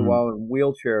being wheeled Mm-hmm. around in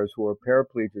wheelchairs who are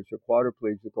paraplegics or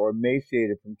quadriplegics or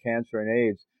emaciated from cancer and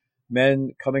AIDS.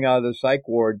 Men coming out of the psych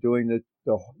ward doing the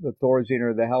Thorazine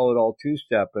or the Haldol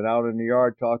two-step and out in the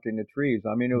yard talking to trees.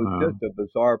 I mean, it was Wow. just a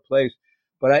bizarre place.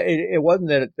 But it wasn't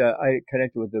that I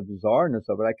connected with the bizarreness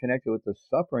of it. I connected with the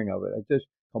suffering of it. It just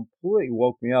completely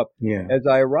woke me up. Yeah. As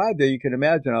I arrived there, you can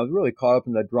imagine I was really caught up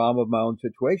in the drama of my own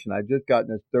situation. I'd just gotten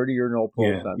this 30-year no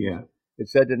parole sentence. Yeah. It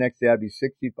said the next day I'd be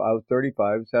 65. I was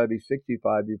 35. It said I'd be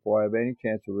 65 before I have any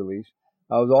chance of release.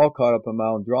 I was all caught up in my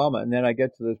own drama. And then I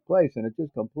get to this place and it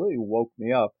just completely woke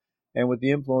me up. And with the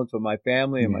influence of my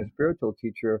family and my spiritual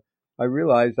teacher, I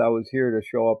realized I was here to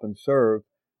show up and serve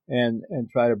and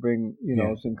try to bring,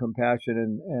 some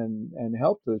compassion and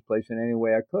help to this place in any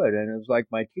way I could. And it was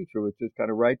like my teacher was just kind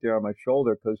of right there on my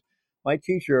shoulder because my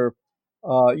teacher,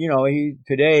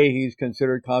 today he's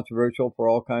considered controversial for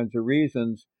all kinds of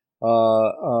reasons.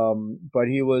 But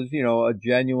he was, a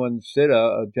genuine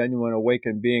siddha, a genuine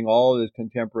awakened being. All of his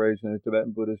contemporaries in the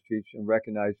Tibetan Buddhist tradition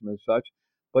recognized him as such.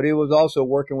 But he was also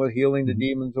working with healing the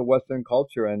demons of Western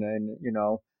culture, anyways,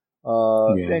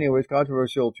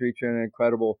 controversial teacher and an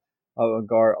incredible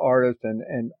avant-garde artist,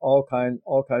 and all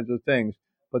kinds of things.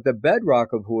 But the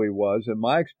bedrock of who he was, in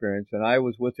my experience, and I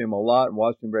was with him a lot and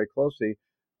watched him very closely,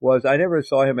 was I never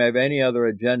saw him have any other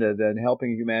agenda than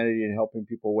helping humanity and helping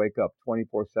people wake up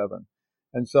 24/7.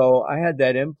 And so I had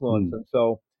that influence. And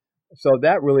so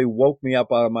that really woke me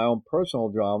up out of my own personal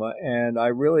drama. And I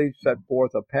really set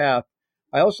forth a path.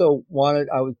 I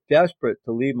was desperate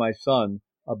to leave my son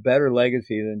a better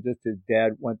legacy than just his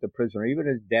dad went to prison, or even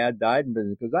his dad died in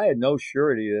prison, because I had no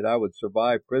surety that I would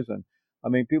survive prison. I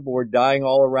mean, people were dying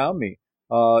all around me.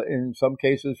 In some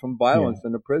cases from violence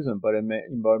in the prison, but in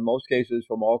most cases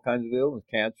from all kinds of illness,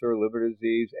 cancer, liver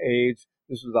disease, AIDS.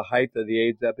 This was the height of the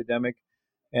AIDS epidemic.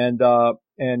 And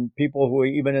people who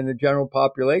even in the general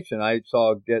population I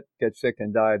saw get sick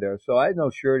and die there. So I had no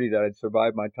surety that I'd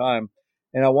survive my time.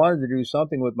 And I wanted to do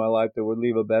something with my life that would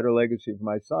leave a better legacy for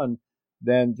my son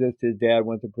than just his dad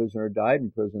went to prison or died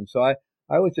in prison. So I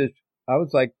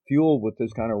was like fueled with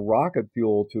this kind of rocket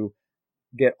fuel to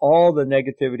get all the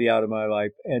negativity out of my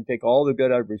life and take all the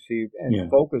good I've received and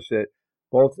focus it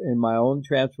both in my own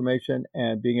transformation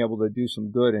and being able to do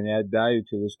some good and add value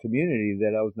to this community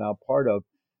that I was now part of.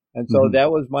 And so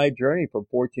that was my journey for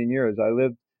 14 years. I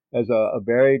lived as a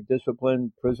very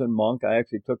disciplined prison monk. I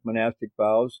actually took monastic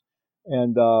vows,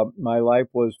 and my life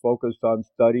was focused on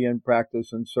study and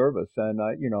practice and service. And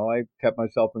I kept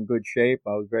myself in good shape.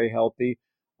 I was very healthy.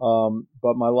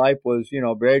 But my life was,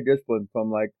 very disciplined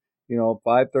from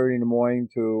 5:30 in the morning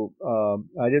to,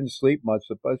 I didn't sleep much,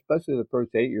 especially the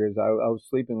first 8 years. I was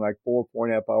sleeping like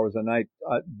 4.5 hours a night,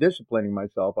 disciplining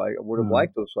myself. I would have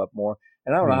liked to have slept more.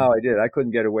 And I don't know how I did. I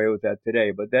couldn't get away with that today,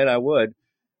 but then I would.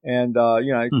 And,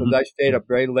 because I stayed up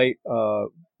very late,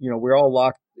 we're all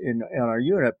locked in our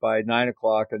unit by 9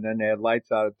 o'clock, and then they had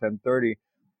lights out at 10:30.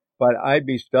 But I'd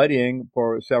be studying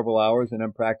for several hours and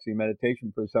then practicing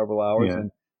meditation for several hours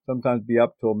and sometimes be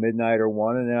up till midnight or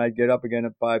 1. And then I'd get up again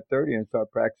at 5:30 and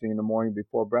start practicing in the morning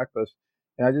before breakfast.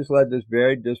 And I just led this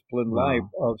very disciplined life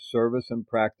of service and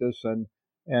practice. And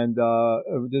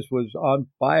it just was on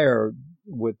fire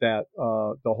with that,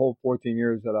 the whole 14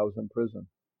 years that I was in prison.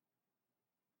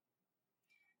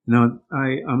 Now,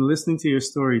 I'm listening to your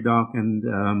story, Doc, and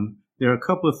there are a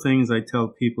couple of things I tell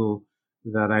people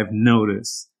that I've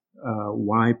noticed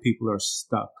why people are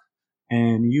stuck.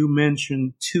 And you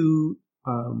mentioned two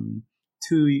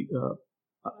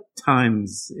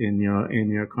times in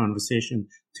your conversation,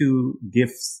 two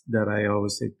gifts that I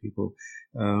always say to people.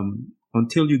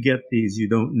 Until you get these, you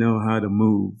don't know how to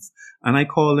move. And I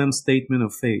call them statement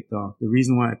of faith, Doc. The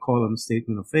reason why I call them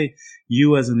statement of faith,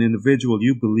 you as an individual,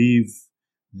 you believe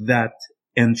that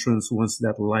entrance, once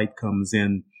that light comes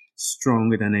in,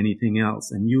 stronger than anything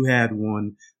else. And you had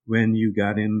one when you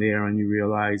got in there and you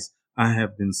realized, I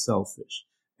have been selfish.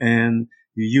 And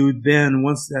you then,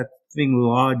 once that thing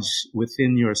lodged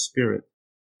within your spirit,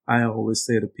 I always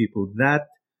say to people that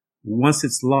once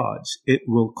it's lodged, it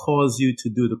will cause you to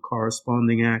do the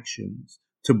corresponding actions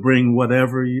to bring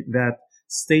whatever that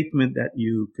statement that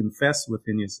you confess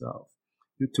within yourself,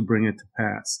 to bring it to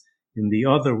pass. And the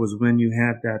other was when you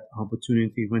had that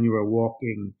opportunity, when you were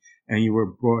walking and you were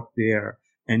brought there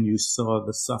and you saw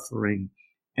the suffering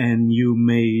and you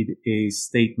made a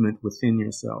statement within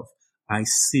yourself. I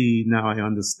see now, I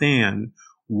understand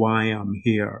why I'm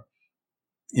here.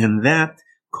 And that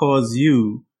caused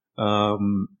you,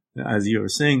 as you were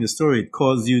saying the story, it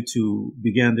caused you to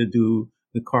begin to do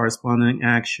the corresponding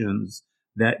actions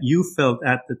that you felt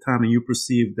at the time and you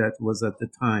perceived that was at the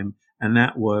time. And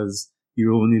that was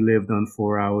you only lived on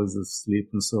 4 hours of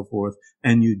sleep and so forth.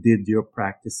 And you did your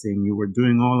practicing. You were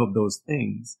doing all of those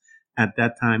things. At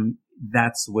that time,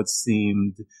 that's what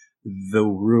seemed the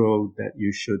road that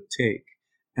you should take.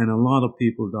 And a lot of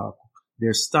people, Doc,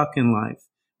 they're stuck in life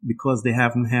because they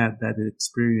haven't had that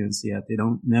experience yet. They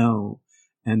don't know.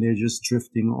 And they're just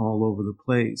drifting all over the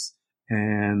place.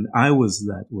 And I was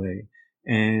that way.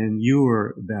 And you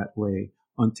were that way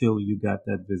until you got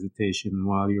that visitation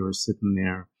while you were sitting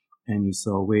there and you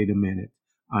saw, wait a minute,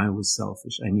 I was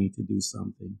selfish. I need to do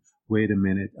something. Wait a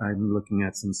minute, I'm looking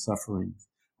at some suffering.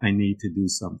 I need to do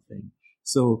something.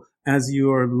 So as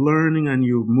you are learning and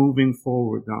you're moving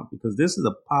forward now, because this is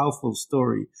a powerful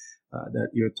story that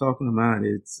you're talking about.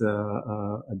 It's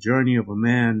a journey of a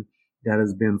man that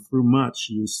has been through much.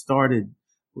 You started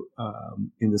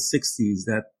in the 60s,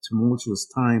 that tumultuous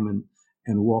time,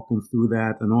 and walking through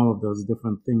that and all of those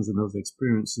different things and those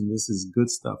experiences. And this is good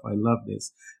stuff. I love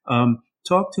this.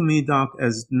 Talk to me, Doc,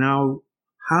 as now,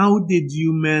 how did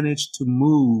you manage to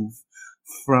move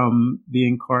from the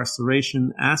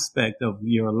incarceration aspect of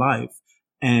your life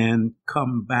and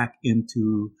come back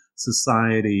into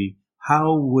society?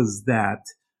 How was that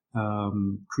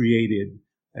created,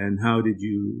 and how did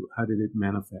it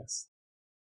manifest?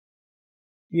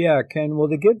 Yeah, Ken. Well,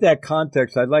 to give that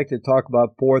context, I'd like to talk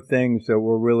about 4 things that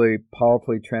were really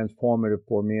powerfully transformative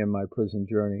for me in my prison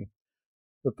journey.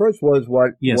 The first was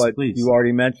what Please. you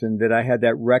already mentioned, that I had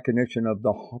that recognition of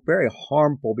the very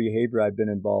harmful behavior I've been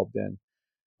involved in.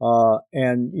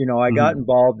 And, I got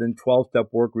involved in 12-step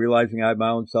work, realizing I had my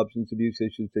own substance abuse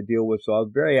issues to deal with. So I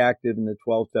was very active in the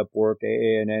 12-step work,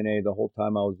 AA and NA, the whole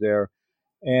time I was there.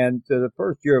 And the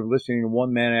first year of listening to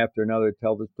one man after another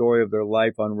tell the story of their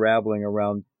life unraveling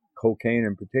around cocaine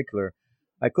in particular,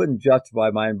 I couldn't justify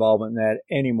my involvement in that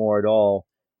anymore at all,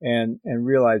 and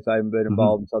realized I'd been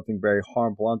involved in something very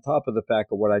harmful, on top of the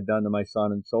fact of what I'd done to my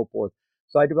son and so forth.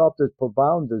 So I developed this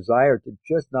profound desire to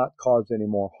just not cause any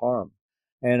more harm.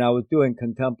 And I was doing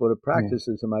contemplative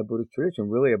practices in my Buddhist tradition,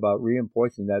 really about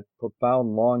reinforcing that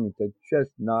profound longing to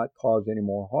just not cause any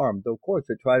more harm. Though, of course,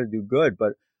 to try to do good,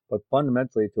 but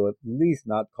fundamentally to at least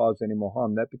not cause any more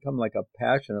harm. That became like a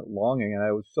passionate longing, and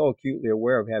I was so acutely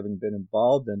aware of having been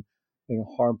involved in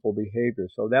harmful behavior.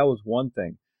 So that was one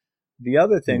thing. The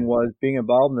other thing was being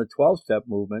involved in the 12-step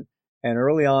movement, and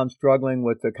early on struggling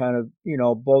with the kind of,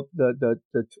 both the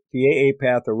AA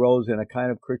path arose in a kind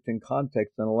of Christian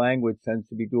context, and the language tends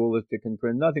to be dualistic and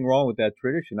Christian. Nothing wrong with that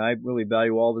tradition. I really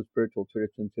value all the spiritual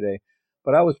traditions today,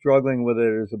 but I was struggling with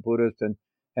it as a Buddhist, and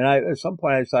at some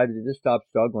point I decided to just stop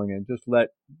struggling and just let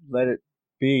it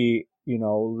be,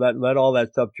 let all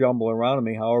that stuff jumble around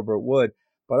me however it would.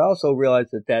 But I also realized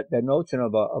that notion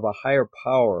of a higher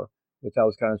power, which I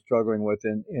was kind of struggling with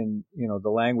in the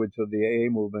language of the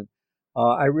AA movement,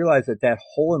 I realized that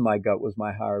hole in my gut was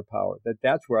my higher power,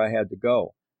 that's where I had to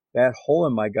go. That hole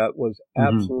in my gut was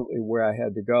absolutely where I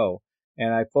had to go.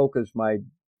 And I focused my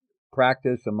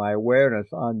practice and my awareness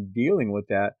on dealing with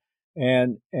that.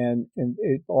 And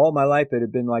all my life, it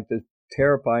had been like this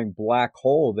terrifying black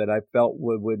hole that I felt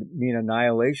would mean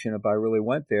annihilation if I really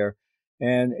went there.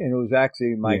 And it was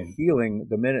actually my healing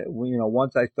the minute,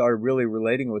 once I started really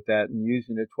relating with that and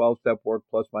using the 12-step work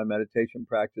plus my meditation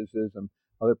practices and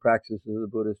other practices of the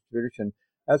Buddhist tradition,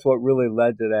 that's what really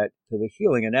led to the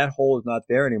healing. And that hole is not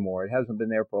there anymore. It hasn't been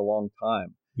there for a long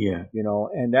time. Yeah.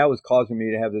 And that was causing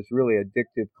me to have this really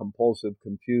addictive, compulsive,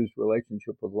 confused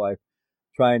relationship with life,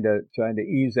 trying to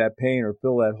ease that pain or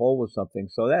fill that hole with something.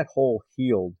 So that hole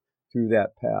healed through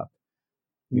that path.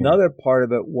 Yeah. Another part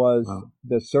of it was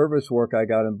the service work I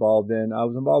got involved in. I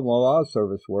was involved in a lot of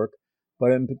service work,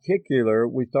 but in particular,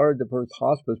 we started the first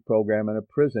hospice program in a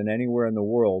prison anywhere in the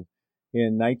world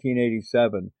in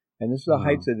 1987. And this is the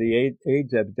heights of the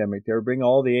AIDS epidemic. They were bringing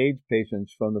all the AIDS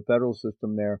patients from the federal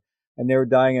system there, and they were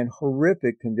dying in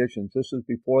horrific conditions. This was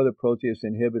before the protease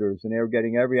inhibitors, and they were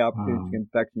getting every opportunistic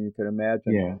infection you could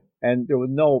imagine. Yeah. And there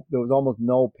was almost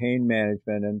no pain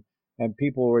management, and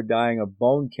people were dying of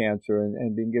bone cancer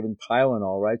and being given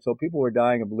Tylenol, right? So people were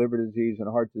dying of liver disease and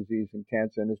heart disease and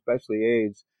cancer, and especially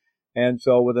AIDS. And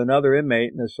so with another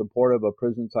inmate and the support of a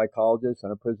prison psychologist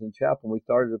and a prison chaplain, we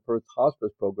started the first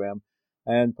hospice program.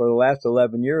 And for the last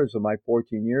 11 years of my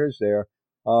 14 years there,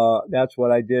 that's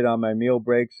what I did on my meal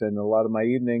breaks and a lot of my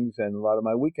evenings and a lot of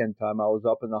my weekend time. I was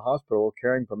up in the hospital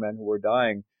caring for men who were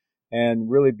dying and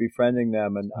really befriending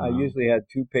them. And I Wow. usually had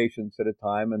 2 patients at a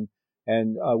time,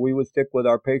 and we would stick with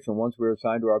our patient. Once we were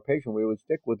assigned to our patient, we would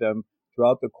stick with them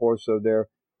throughout the course of their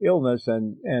illness,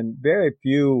 and very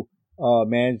few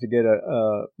managed to get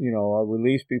a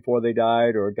release before they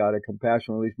died or got a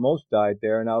compassion release. Most died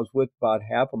there, and I was with about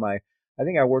half of my. I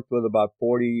think I worked with about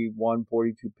 41,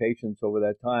 42 patients over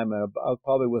that time, and I was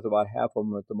probably with about half of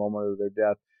them at the moment of their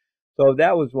death. So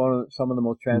that was some of the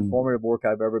most Mm. transformative work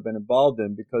I've ever been involved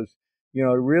in, because to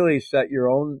really set your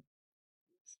own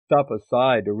stuff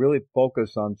aside to really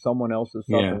focus on someone else's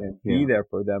Yeah. suffering and be Yeah. there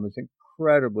for them is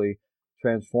incredibly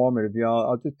transformative.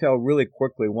 I'll just tell really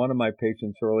quickly, one of my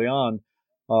patients early on,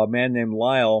 a man named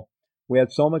Lyle, we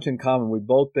had so much in common. We've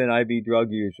both been IV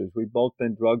drug users. We've both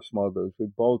been drug smugglers.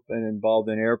 We've both been involved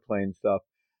in airplane stuff.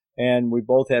 And we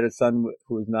both had a son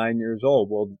who was 9 years old.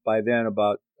 Well, by then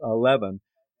about 11.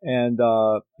 And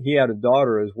he had a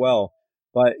daughter as well.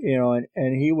 But,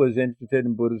 and he was interested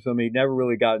in Buddhism. He'd never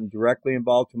really gotten directly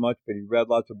involved too much, but he read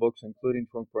lots of books, including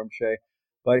Trungpa Rinpoche.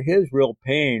 But his real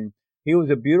pain, he was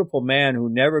a beautiful man who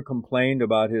never complained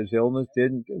about his illness,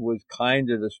 was kind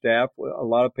to the staff. A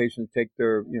lot of patients take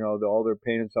their, all their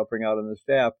pain and suffering out on the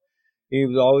staff. He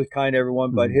was always kind to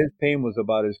everyone, but Mm. his pain was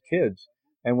about his kids.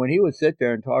 And when he would sit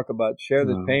there and share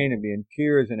this Wow. pain and be in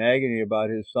tears and agony about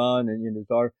his son and his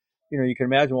daughter, you can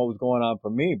imagine what was going on for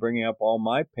me, bringing up all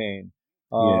my pain.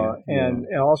 Yeah. Yeah. And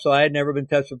also I had never been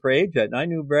tested for AIDS yet, and I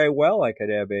knew very well I could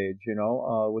have AIDS,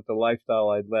 with the lifestyle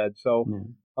I'd led. So, Yeah.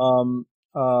 um,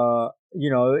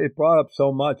 it brought up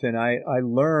so much, and I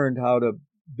learned how to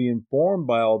be informed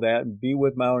by all that and be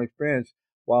with my own experience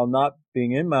while not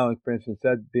being in my own experience,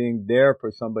 instead being there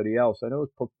for somebody else. And it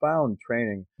was profound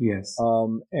training. Yes.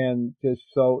 And just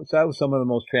so that was some of the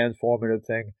most transformative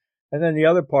thing. And then the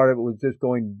other part of it was just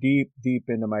going deep, deep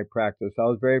into my practice. I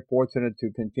was very fortunate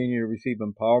to continue to receive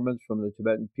empowerments from the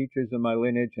Tibetan teachers in my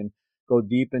lineage and go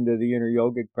deep into the inner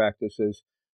yogic practices.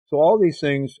 So all these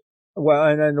things. Well,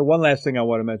 and then the one last thing I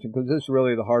want to mention, because this is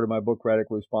really the heart of my book,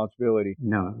 Radical Responsibility.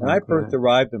 No. When No. I Go first ahead.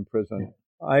 arrived in prison,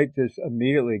 Yeah. I just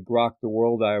immediately grokked the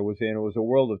world I was in. It was a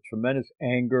world of tremendous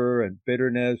anger and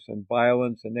bitterness and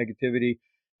violence and negativity,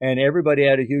 and everybody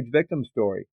had a huge victim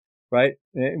story, right?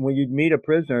 And when you'd meet a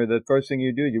prisoner, the first thing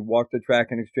you do, you walk the track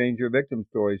and exchange your victim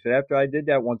stories. And after I did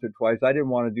that once or twice, I didn't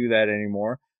want to do that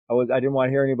anymore. I didn't want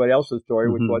to hear anybody else's story,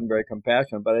 which Mm-hmm. wasn't very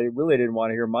compassionate, but I really didn't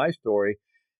want to hear my story.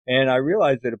 And I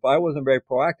realized that if I wasn't very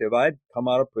proactive, I'd come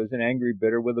out of prison angry,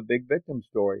 bitter, with a big victim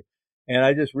story. And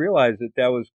I just realized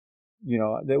that was,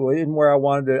 that wasn't where I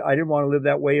didn't want to live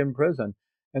that way in prison.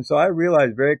 And so I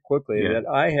realized very quickly Yeah. that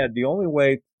I had the only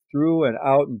way through and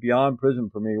out and beyond prison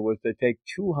for me was to take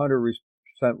 200%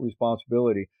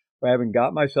 responsibility for having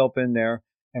got myself in there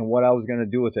and what I was going to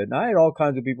do with it. And I had all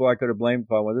kinds of people I could have blamed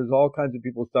for it. There's all kinds of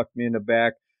people stuck me in the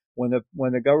back. When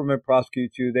the government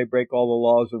prosecutes you, they break all the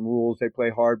laws and rules. They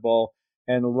play hardball.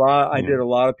 And I did Yeah. a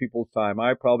lot of people's time.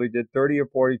 I probably did 30 or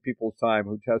 40 people's time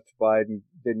who testified and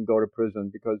didn't go to prison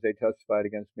because they testified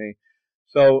against me.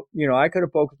 So, I could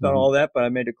have focused on Mm-hmm. all that, but I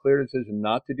made a clear decision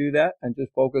not to do that and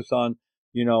just focus on,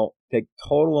 take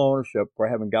total ownership for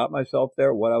having got myself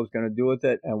there, what I was going to do with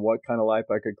it, and what kind of life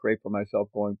I could create for myself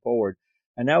going forward.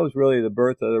 And that was really the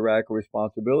birth of the Radical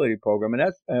Responsibility Program, and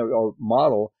that's or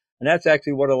model. And that's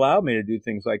actually what allowed me to do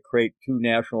things like create 2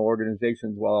 national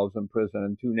organizations while I was in prison,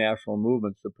 and 2 national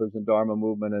movements, the Prison Dharma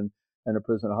movement and the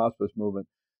Prison Hospice movement.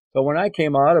 So when I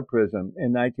came out of prison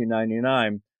in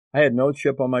 1999, I had no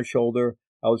chip on my shoulder.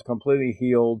 I was completely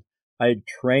healed. I had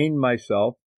trained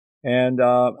myself, and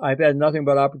I've had nothing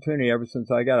but opportunity ever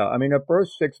since I got out. I mean, the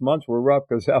first 6 months were rough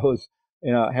because I was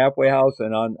in a halfway house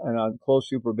and on close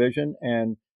supervision,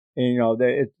 and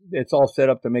it's all set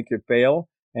up to make you fail.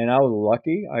 And I was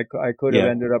lucky. I could have Yeah.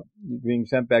 ended up being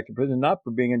sent back to prison, not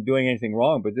for doing anything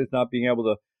wrong, but just not being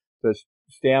able to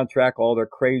stay on track, all the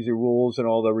crazy rules and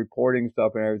all the reporting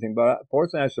stuff and everything. But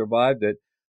fortunately, I survived it.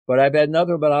 But I've had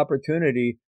nothing but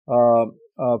opportunity for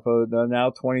the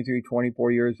now 23,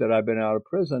 24 years that I've been out of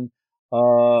prison.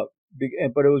 But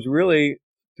it was really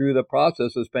through the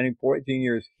process of spending 14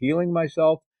 years healing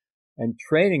myself and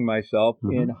training myself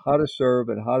Mm-hmm. in how to serve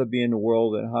and how to be in the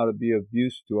world and how to be of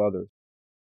use to others.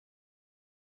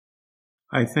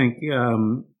 I think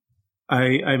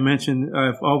I mentioned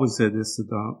I've always said this to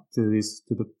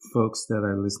the folks that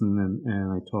I listen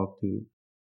and I talk to.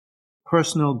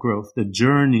 Personal growth, the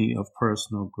journey of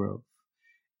personal growth,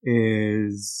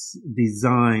 is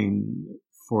designed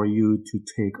for you to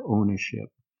take ownership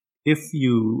if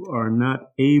you are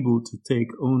not able to take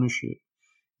ownership,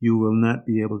 you will not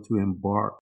be able to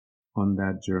embark on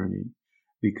that journey,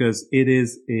 because it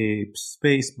is a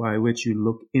space by which you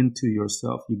look into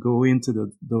yourself. You go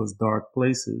into those dark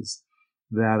places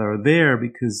that are there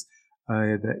because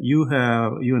that you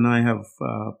and I have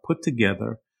put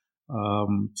together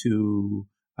to,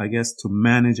 I guess, to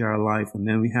manage our life, and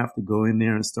then we have to go in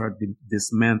there and start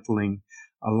dismantling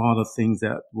a lot of things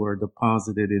that were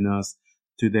deposited in us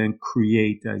to then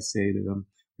create. I say to them,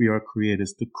 we are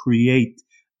creators to create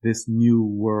this new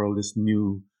world, this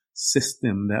new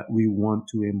system that we want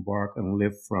to embark and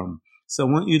live from. So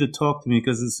I want you to talk to me,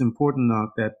 because it's important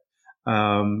now that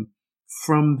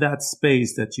from that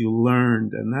space that you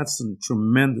learned, and that's some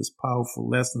tremendous, powerful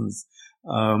lessons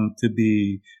to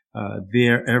be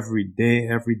there every day,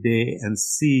 and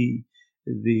see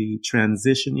the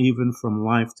transition even from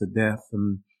life to death,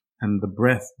 and the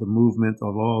breath, the movement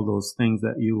of all those things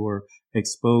that you were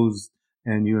exposed,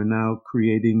 and you're now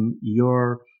creating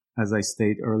your, as I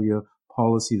stated earlier,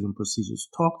 policies and procedures.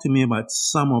 Talk to me about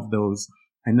some of those.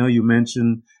 I know you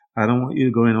mentioned, I don't want you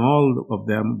to go in all of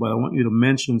them, but I want you to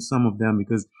mention some of them,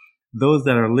 because those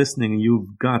that are listening,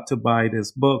 you've got to buy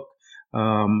this book,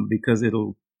 because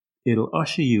it'll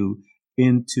usher you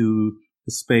into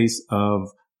the space of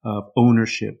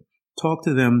ownership. Talk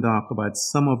to them, Doc, about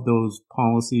some of those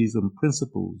policies and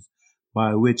principles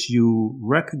by which you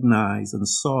recognize and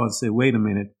saw and say, wait a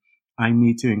minute, I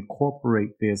need to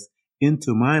incorporate this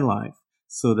into my life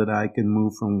so that I can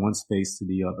move from one space to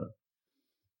the other.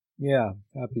 Yeah,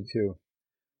 happy to.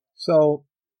 So,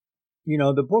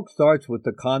 the book starts with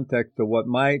the context of what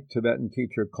my Tibetan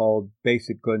teacher called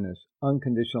basic goodness,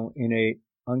 unconditional, innate,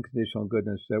 unconditional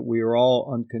goodness, that we are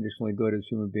all unconditionally good as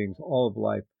human beings, all of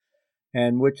life,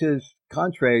 and which is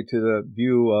contrary to the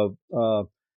view of,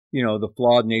 the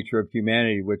flawed nature of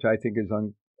humanity, which I think is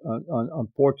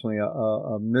unfortunately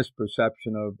a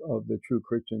misperception of the true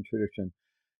Christian tradition.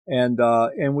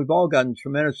 And we've all gotten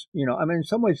tremendous, in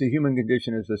some ways the human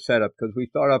condition is a setup, because we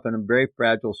start off in a very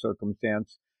fragile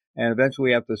circumstance, and eventually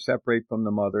we have to separate from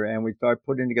the mother, and we start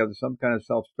putting together some kind of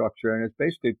self-structure, and it's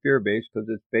basically fear-based because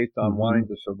it's based on wanting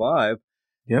to survive.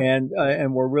 Yep.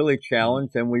 And we're really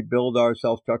challenged, and we build our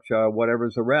self-structure out of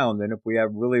whatever's around. And if we have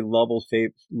really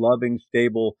loving,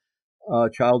 stable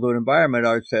childhood environment,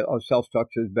 our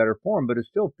self-structure is better formed, but it's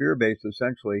still fear-based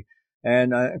essentially.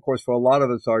 And of course, for a lot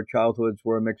of us, our childhoods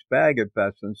were a mixed bag at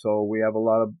best, and so we have a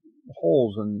lot of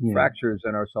holes and fractures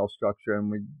in our self-structure,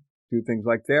 and we do things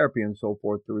like therapy and so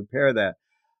forth to repair that.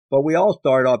 But we all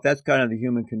start off, that's kind of the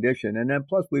human condition. And then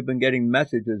plus we've been getting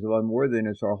messages of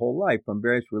unworthiness our whole life from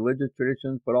various religious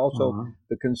traditions, but also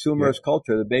the consumerist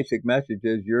culture. The basic message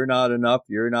is you're not enough,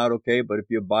 you're not okay, but if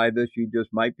you buy this, you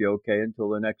just might be okay until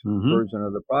the next version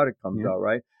of the product comes out,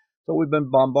 right? So we've been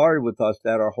bombarded with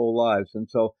that our whole lives. And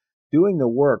so doing the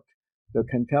work, the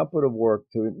contemplative work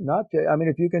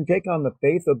if you can take on the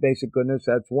faith of basic goodness,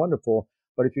 that's wonderful.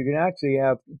 But if you can actually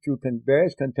have, through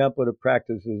various contemplative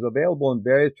practices available in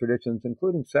various traditions,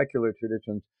 including secular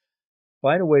traditions,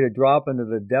 find a way to drop into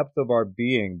the depth of our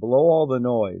being, below all the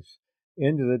noise,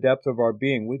 into the depth of our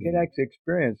being, we can actually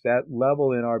experience that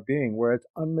level in our being where it's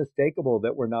unmistakable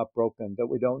that we're not broken, that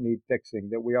we don't need fixing,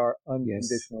 that we are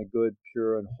unconditionally good,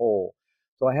 pure, and whole.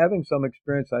 So having some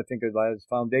experience, I think, is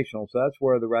foundational. So that's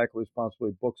where the Radical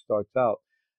Responsibility book starts out.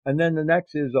 And then the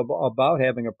next is about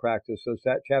having a practice. So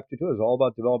that chapter 2 is all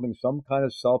about developing some kind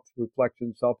of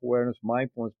self-reflection, self-awareness,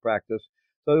 mindfulness practice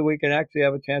so that we can actually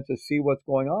have a chance to see what's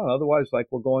going on. Otherwise, like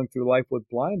we're going through life with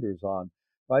blinders on,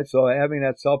 right? So having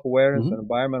that self-awareness and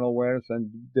environmental awareness and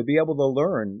to be able to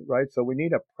learn, right? So we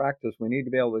need a practice. We need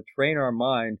to be able to train our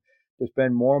mind to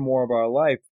spend more and more of our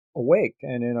life awake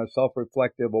and in a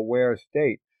self-reflective, aware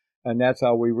state. And that's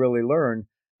how we really learn.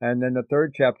 And then the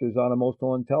third chapter is on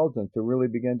emotional intelligence, to really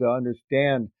begin to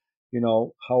understand,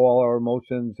 how all our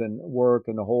emotions and work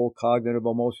and the whole cognitive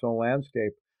emotional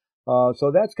landscape.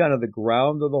 So that's kind of the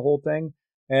ground of the whole thing.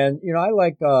 And, I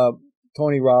like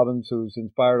Tony Robbins, who's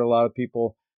inspired a lot of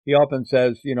people. He often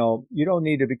says, you don't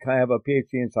need to have a PhD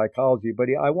in psychology, but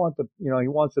he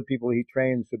wants the people he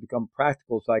trains to become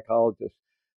practical psychologists.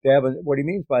 What he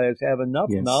means by that is have enough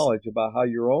knowledge about how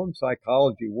your own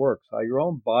psychology works, how your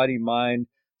own body, mind,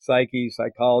 psyche,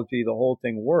 psychology, the whole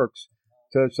thing works,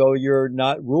 so you're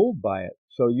not ruled by it.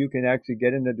 So you can actually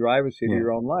get in the driver's seat of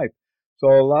your own life. So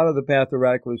a lot of the path of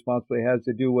radical responsibility has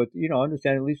to do with,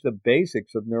 understanding at least the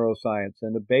basics of neuroscience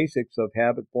and the basics of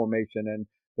habit formation and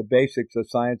the basics of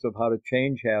science of how to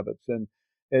change habits. And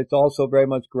it's also very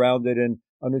much grounded in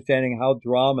understanding how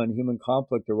drama and human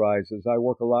conflict arises. I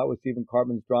work a lot with Stephen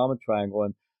Cartman's drama triangle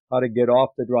and how to get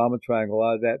off the drama triangle,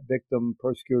 out of that victim,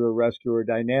 persecutor, rescuer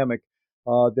dynamic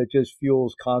that just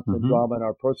fuels constant Mm-hmm. drama in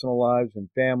our personal lives and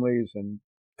families and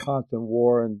constant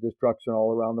war and destruction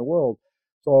all around the world.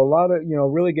 So a lot of,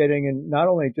 really getting in not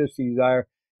only just these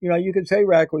you could say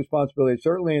radical responsibility,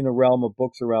 certainly in the realm of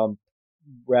books around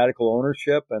radical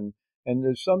ownership and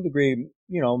there's some degree,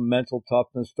 mental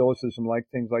toughness, stoicism, like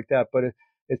things like that. But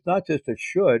it's not just a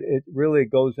should, it really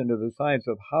goes into the science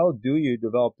of how do you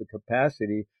develop the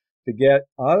capacity to get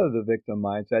out of the victim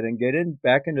mindset and get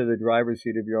back into the driver's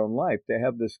seat of your own life, to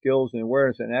have the skills and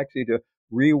awareness and actually to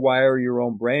rewire your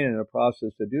own brain in a process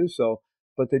to do so.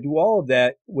 But to do all of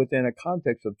that within a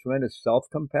context of tremendous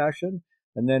self-compassion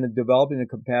and then developing the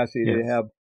capacity to Yes. have,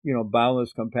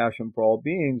 boundless compassion for all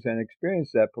beings and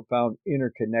experience that profound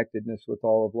interconnectedness with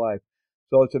all of life.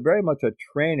 So it's a very much a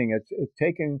training. It's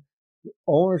taking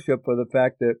ownership for the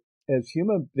fact that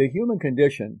the human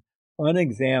condition,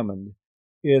 unexamined,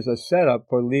 is a setup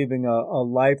for leaving a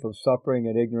life of suffering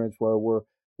and ignorance where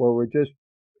we're just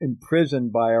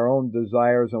imprisoned by our own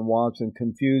desires and wants and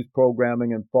confused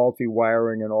programming and faulty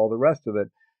wiring and all the rest of it.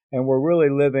 And we're really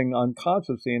living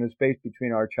unconsciously in a space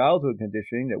between our childhood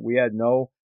conditioning that we had no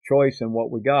choice in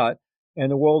what we got and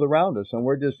the world around us. And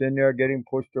we're just in there getting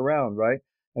pushed around, right?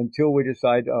 Until we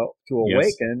decide to Yes.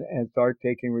 awaken and start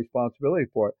taking responsibility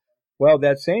for it. Well,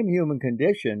 that same human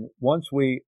condition, once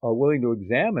we are willing to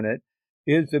examine it,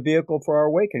 is the vehicle for our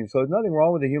awakening. So there's nothing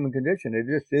wrong with the human condition. It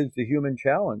just is the human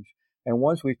challenge. And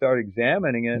once we start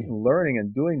examining it Yeah. and learning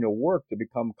and doing the work to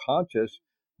become conscious,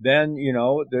 then,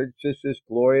 there's just this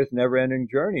glorious, never-ending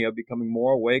journey of becoming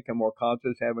more awake and more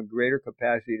conscious, having greater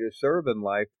capacity to serve in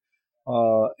life.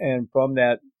 And from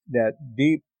that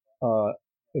deep uh,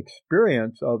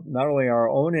 experience of not only our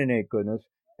own innate goodness,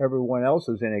 everyone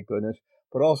else's innate goodness,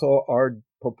 but also our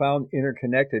profound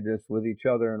interconnectedness with each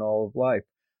other and all of life.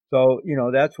 So,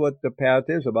 that's what the path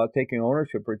is about, taking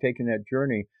ownership or taking that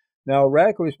journey. Now,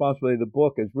 Radical Responsibility, the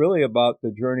book, is really about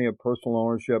the journey of personal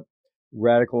ownership,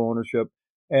 radical ownership.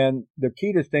 And the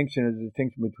key distinction is the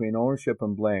distinction between ownership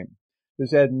and blame.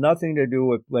 This had nothing to do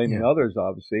with blaming Yeah. others,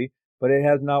 obviously, but it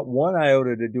has not one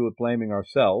iota to do with blaming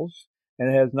ourselves, and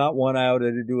it has not one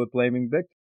iota to do with blaming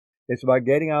victims. It's about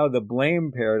getting out of the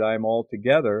blame paradigm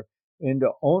altogether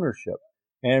into ownership.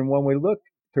 And when we look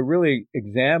to really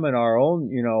examine our own,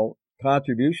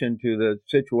 contribution to the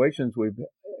situations we've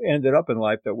ended up in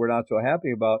life that we're not so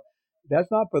happy about, that's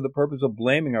not for the purpose of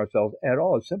blaming ourselves at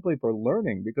all. It's simply for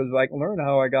learning, because if I can learn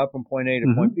how I got from point A to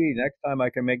point Mm-hmm. B, next time I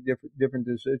can make different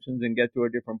decisions and get to a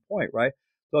different point, right?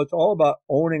 So it's all about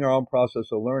owning our own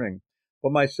process of learning.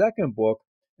 But my second book,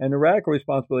 and the Radical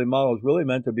Responsibility Model, is really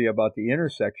meant to be about the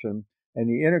intersection and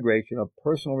the integration of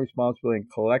personal responsibility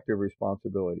and collective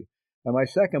responsibility. And my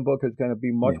second book is going to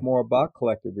be much Yeah. more about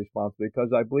collective responsibility,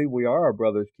 because I believe we are our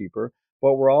brother's keeper,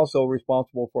 but we're also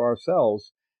responsible for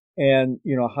ourselves. And,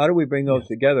 how do we bring those Yes.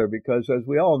 together? Because as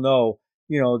we all know,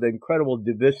 the incredible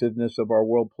divisiveness of our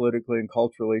world politically and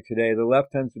culturally today, the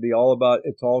left tends to be all about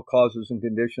it's all causes and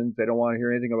conditions. They don't want to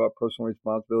hear anything about personal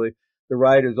responsibility. The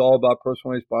right is all about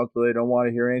personal responsibility. They don't want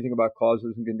to hear anything about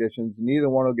causes and conditions. Neither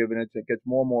one will give an inch. It gets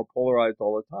more and more polarized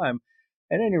all the time.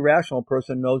 And any rational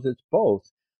person knows it's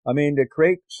both. I mean, to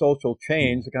create social Yeah.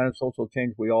 change, the kind of social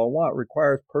change we all want,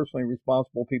 requires personally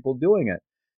responsible people doing it.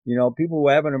 People who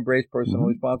haven't embraced personal Mm-hmm.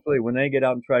 responsibility, when they get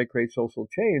out and try to create social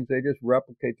change, they just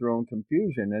replicate their own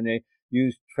confusion, and they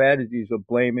use strategies of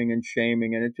blaming and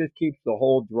shaming, and it just keeps the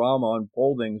whole drama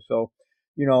unfolding. So,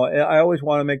 I always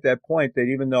want to make that point that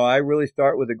even though I really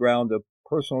start with the ground of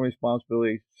personal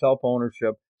responsibility,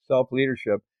 self-ownership,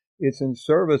 self-leadership, it's in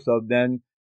service of then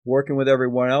working with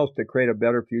everyone else to create a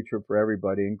better future for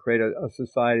everybody and create a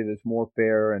society that's more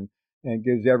fair and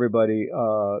gives everybody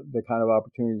the kind of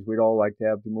opportunities we'd all like to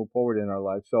have to move forward in our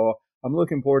life. So I'm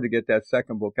looking forward to get that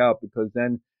second book out, because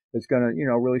then it's going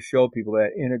to, really show people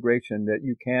that integration, that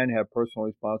you can have personal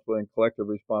responsibility and collective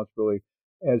responsibility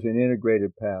as an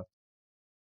integrated path.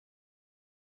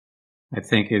 I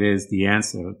think it is the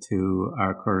answer to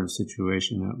our current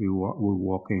situation that we're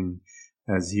walking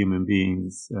as human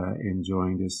beings,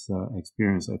 enjoying this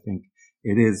experience. I think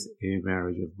it is a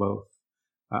marriage of both.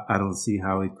 I don't see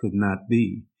how it could not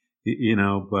be,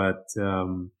 but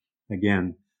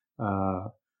again, uh,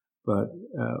 but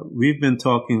we've been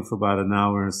talking for about an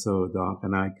hour or so, Doc,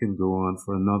 and I can go on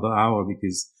for another hour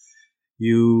because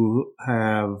you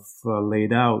have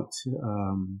laid out,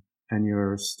 and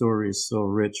your story is so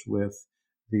rich with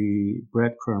the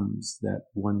breadcrumbs that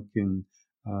one can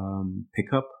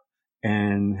pick up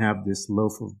and have this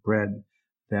loaf of bread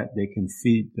that they can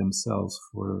feed themselves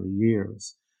for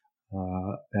years.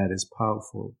 That is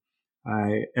powerful.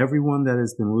 Everyone that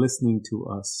has been listening to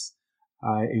us,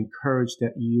 I encourage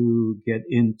that you get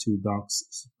into Doc's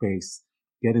space,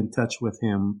 get in touch with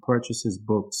him, purchase his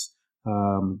books,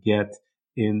 get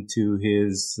into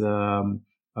his,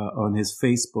 on his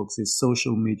Facebooks, his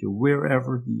social media,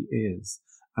 wherever he is.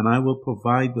 And I will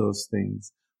provide those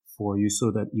things for you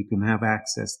so that you can have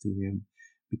access to him,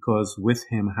 because with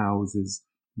him houses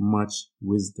much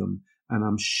wisdom. And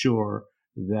I'm sure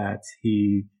that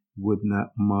he would not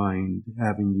mind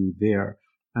having you there.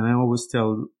 And I always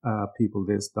tell people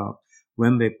this, Doc,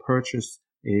 when they purchase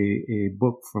a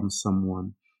book from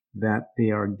someone, that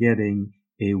they are getting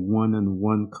a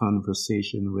one-on-one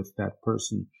conversation with that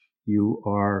person. You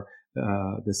are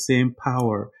the same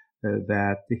power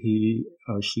that he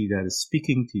or she that is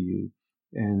speaking to you,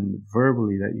 and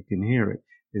verbally that you can hear it,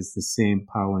 is the same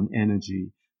power and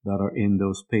energy that are in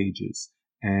those pages.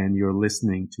 And you're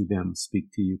listening to them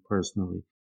speak to you personally.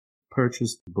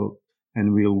 Purchase the book,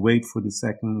 and we'll wait for the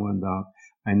second one, Doc.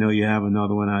 I know you have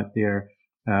another one out there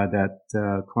that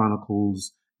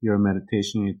chronicles your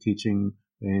meditation, your teaching,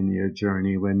 and your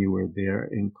journey when you were there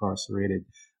incarcerated.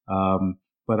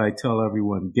 But I tell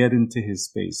everyone, get into his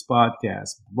space,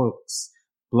 podcasts, books,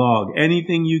 blog,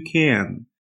 anything you can,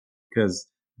 because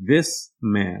this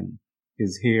man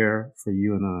is here for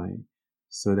you and I,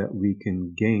 so that we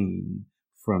can gain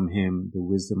from him the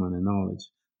wisdom and the knowledge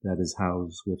that is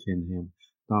housed within him.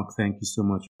 Doc, thank you so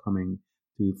much for coming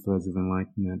to Threads of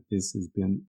Enlightenment. This has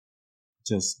been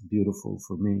just beautiful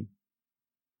for me.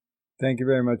 Thank you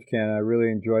very much, Ken. I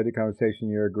really enjoyed the conversation.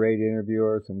 You're a great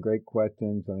interviewer, some great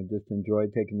questions, and I just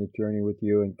enjoyed taking this journey with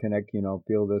you and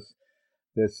feel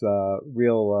this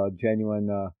real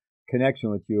genuine connection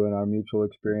with you and our mutual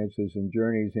experiences and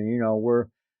journeys. And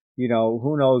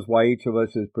who knows why each of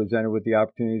us is presented with the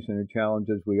opportunities and the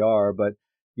challenges we are, but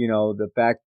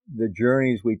the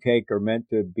journeys we take are meant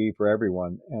to be for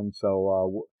everyone. And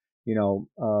so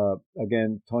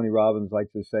again, Tony Robbins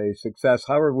likes to say success,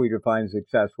 however we define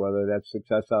success, whether that's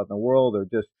success out in the world or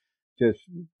just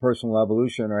personal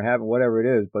evolution or having whatever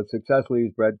it is, but success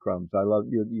leaves breadcrumbs. I love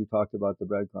you talked about the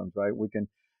breadcrumbs, right? We can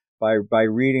by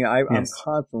reading, I'm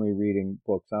constantly reading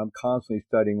books. I'm constantly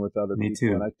studying with other Me people,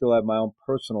 too. and I still have my own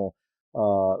personal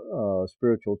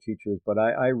spiritual teachers, but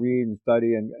I read and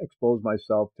study and expose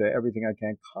myself to everything I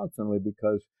can constantly,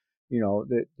 because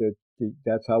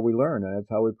that's how we learn, and that's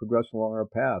how we progress along our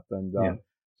path. And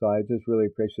so I just really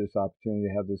appreciate this opportunity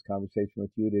to have this conversation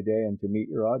with you today and to meet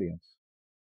your audience.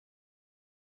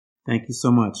 Thank you so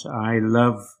much. I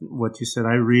love what you said.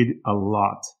 I read a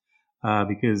lot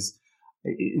because,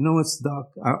 what's,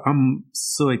 Doc? I'm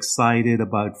so excited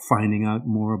about finding out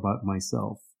more about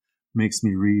myself. Makes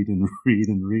me read and read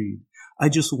and read. I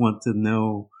just want to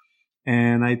know.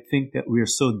 And I think that we are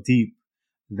so deep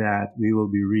that we will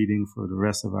be reading for the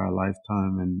rest of our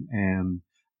lifetime and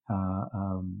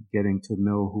getting to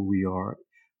know who we are.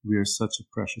 We are such a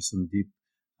precious and deep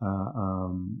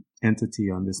entity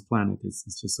on this planet. It's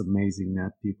just amazing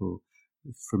that people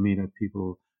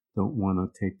don't want to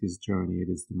take this journey. It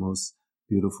is the most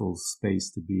beautiful space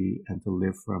to be and to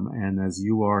live from. And as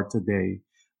you are today,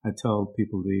 I tell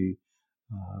people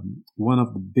one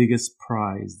of the biggest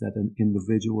prize that an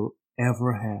individual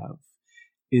ever have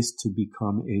is to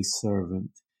become a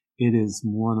servant. It is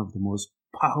one of the most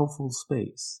powerful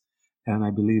space. And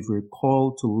I believe we're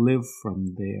called to live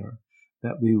from there,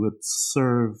 that we would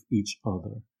serve each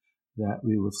other,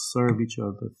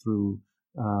 through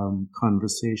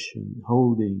conversation,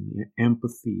 holding,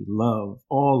 empathy, love,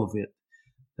 all of it.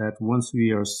 That once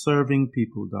we are serving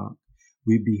people, Doc,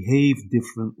 we behave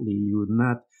differently.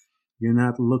 You're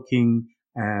not looking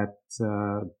at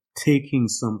taking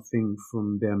something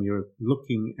from them. You're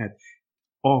looking at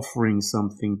offering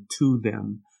something to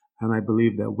them. And I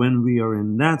believe that when we are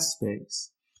in that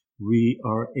space, we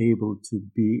are able to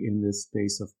be in this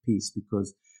space of peace,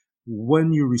 because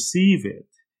when you receive it,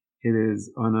 it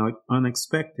is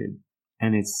unexpected,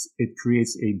 and it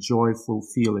creates a joyful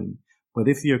feeling. But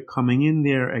if you're coming in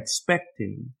there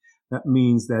expecting, that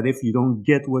means that if you don't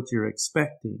get what you're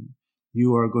expecting,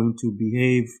 you are going to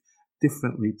behave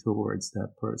differently towards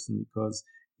that person, because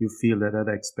you feel that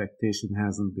expectation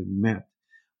hasn't been met.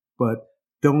 But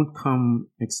don't come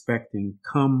expecting.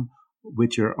 Come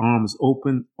with your arms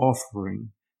open, offering.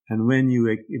 And when you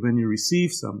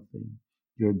receive something,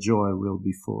 your joy will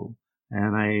be full.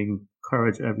 And I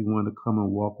encourage everyone to come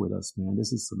and walk with us, man.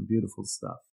 This is some beautiful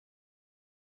stuff.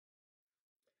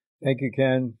 Thank you,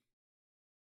 Ken.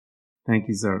 Thank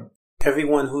you, sir.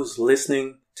 Everyone who's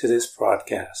listening to this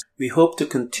broadcast. We hope to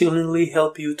continually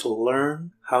help you to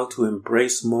learn how to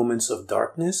embrace moments of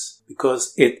darkness,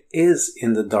 because it is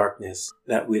in the darkness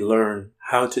that we learn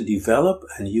how to develop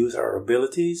and use our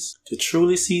abilities to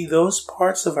truly see those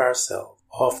parts of ourselves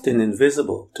often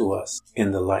invisible to us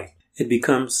in the light. It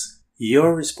becomes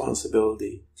your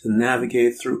responsibility to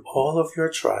navigate through all of your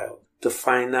trials, to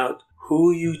find out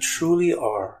who you truly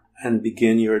are and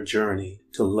begin your journey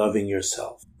to loving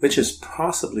yourself, which is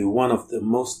possibly one of the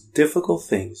most difficult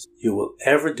things you will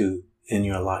ever do in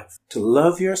your life. To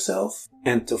love yourself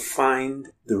and to find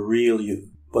the real you.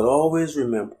 But always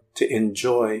remember to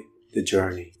enjoy the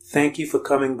journey. Thank you for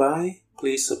coming by.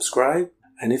 Please subscribe.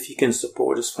 And if you can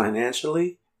support us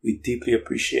financially, we deeply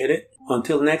appreciate it.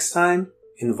 Until next time,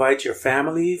 invite your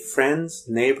family, friends,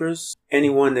 neighbors,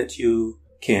 anyone that you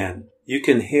can. You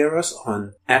can hear us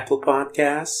on Apple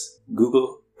Podcasts,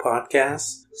 Google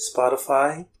Podcasts,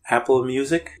 Spotify, Apple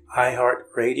Music,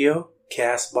 iHeartRadio,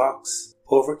 Castbox,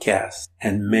 Overcast,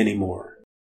 and many more.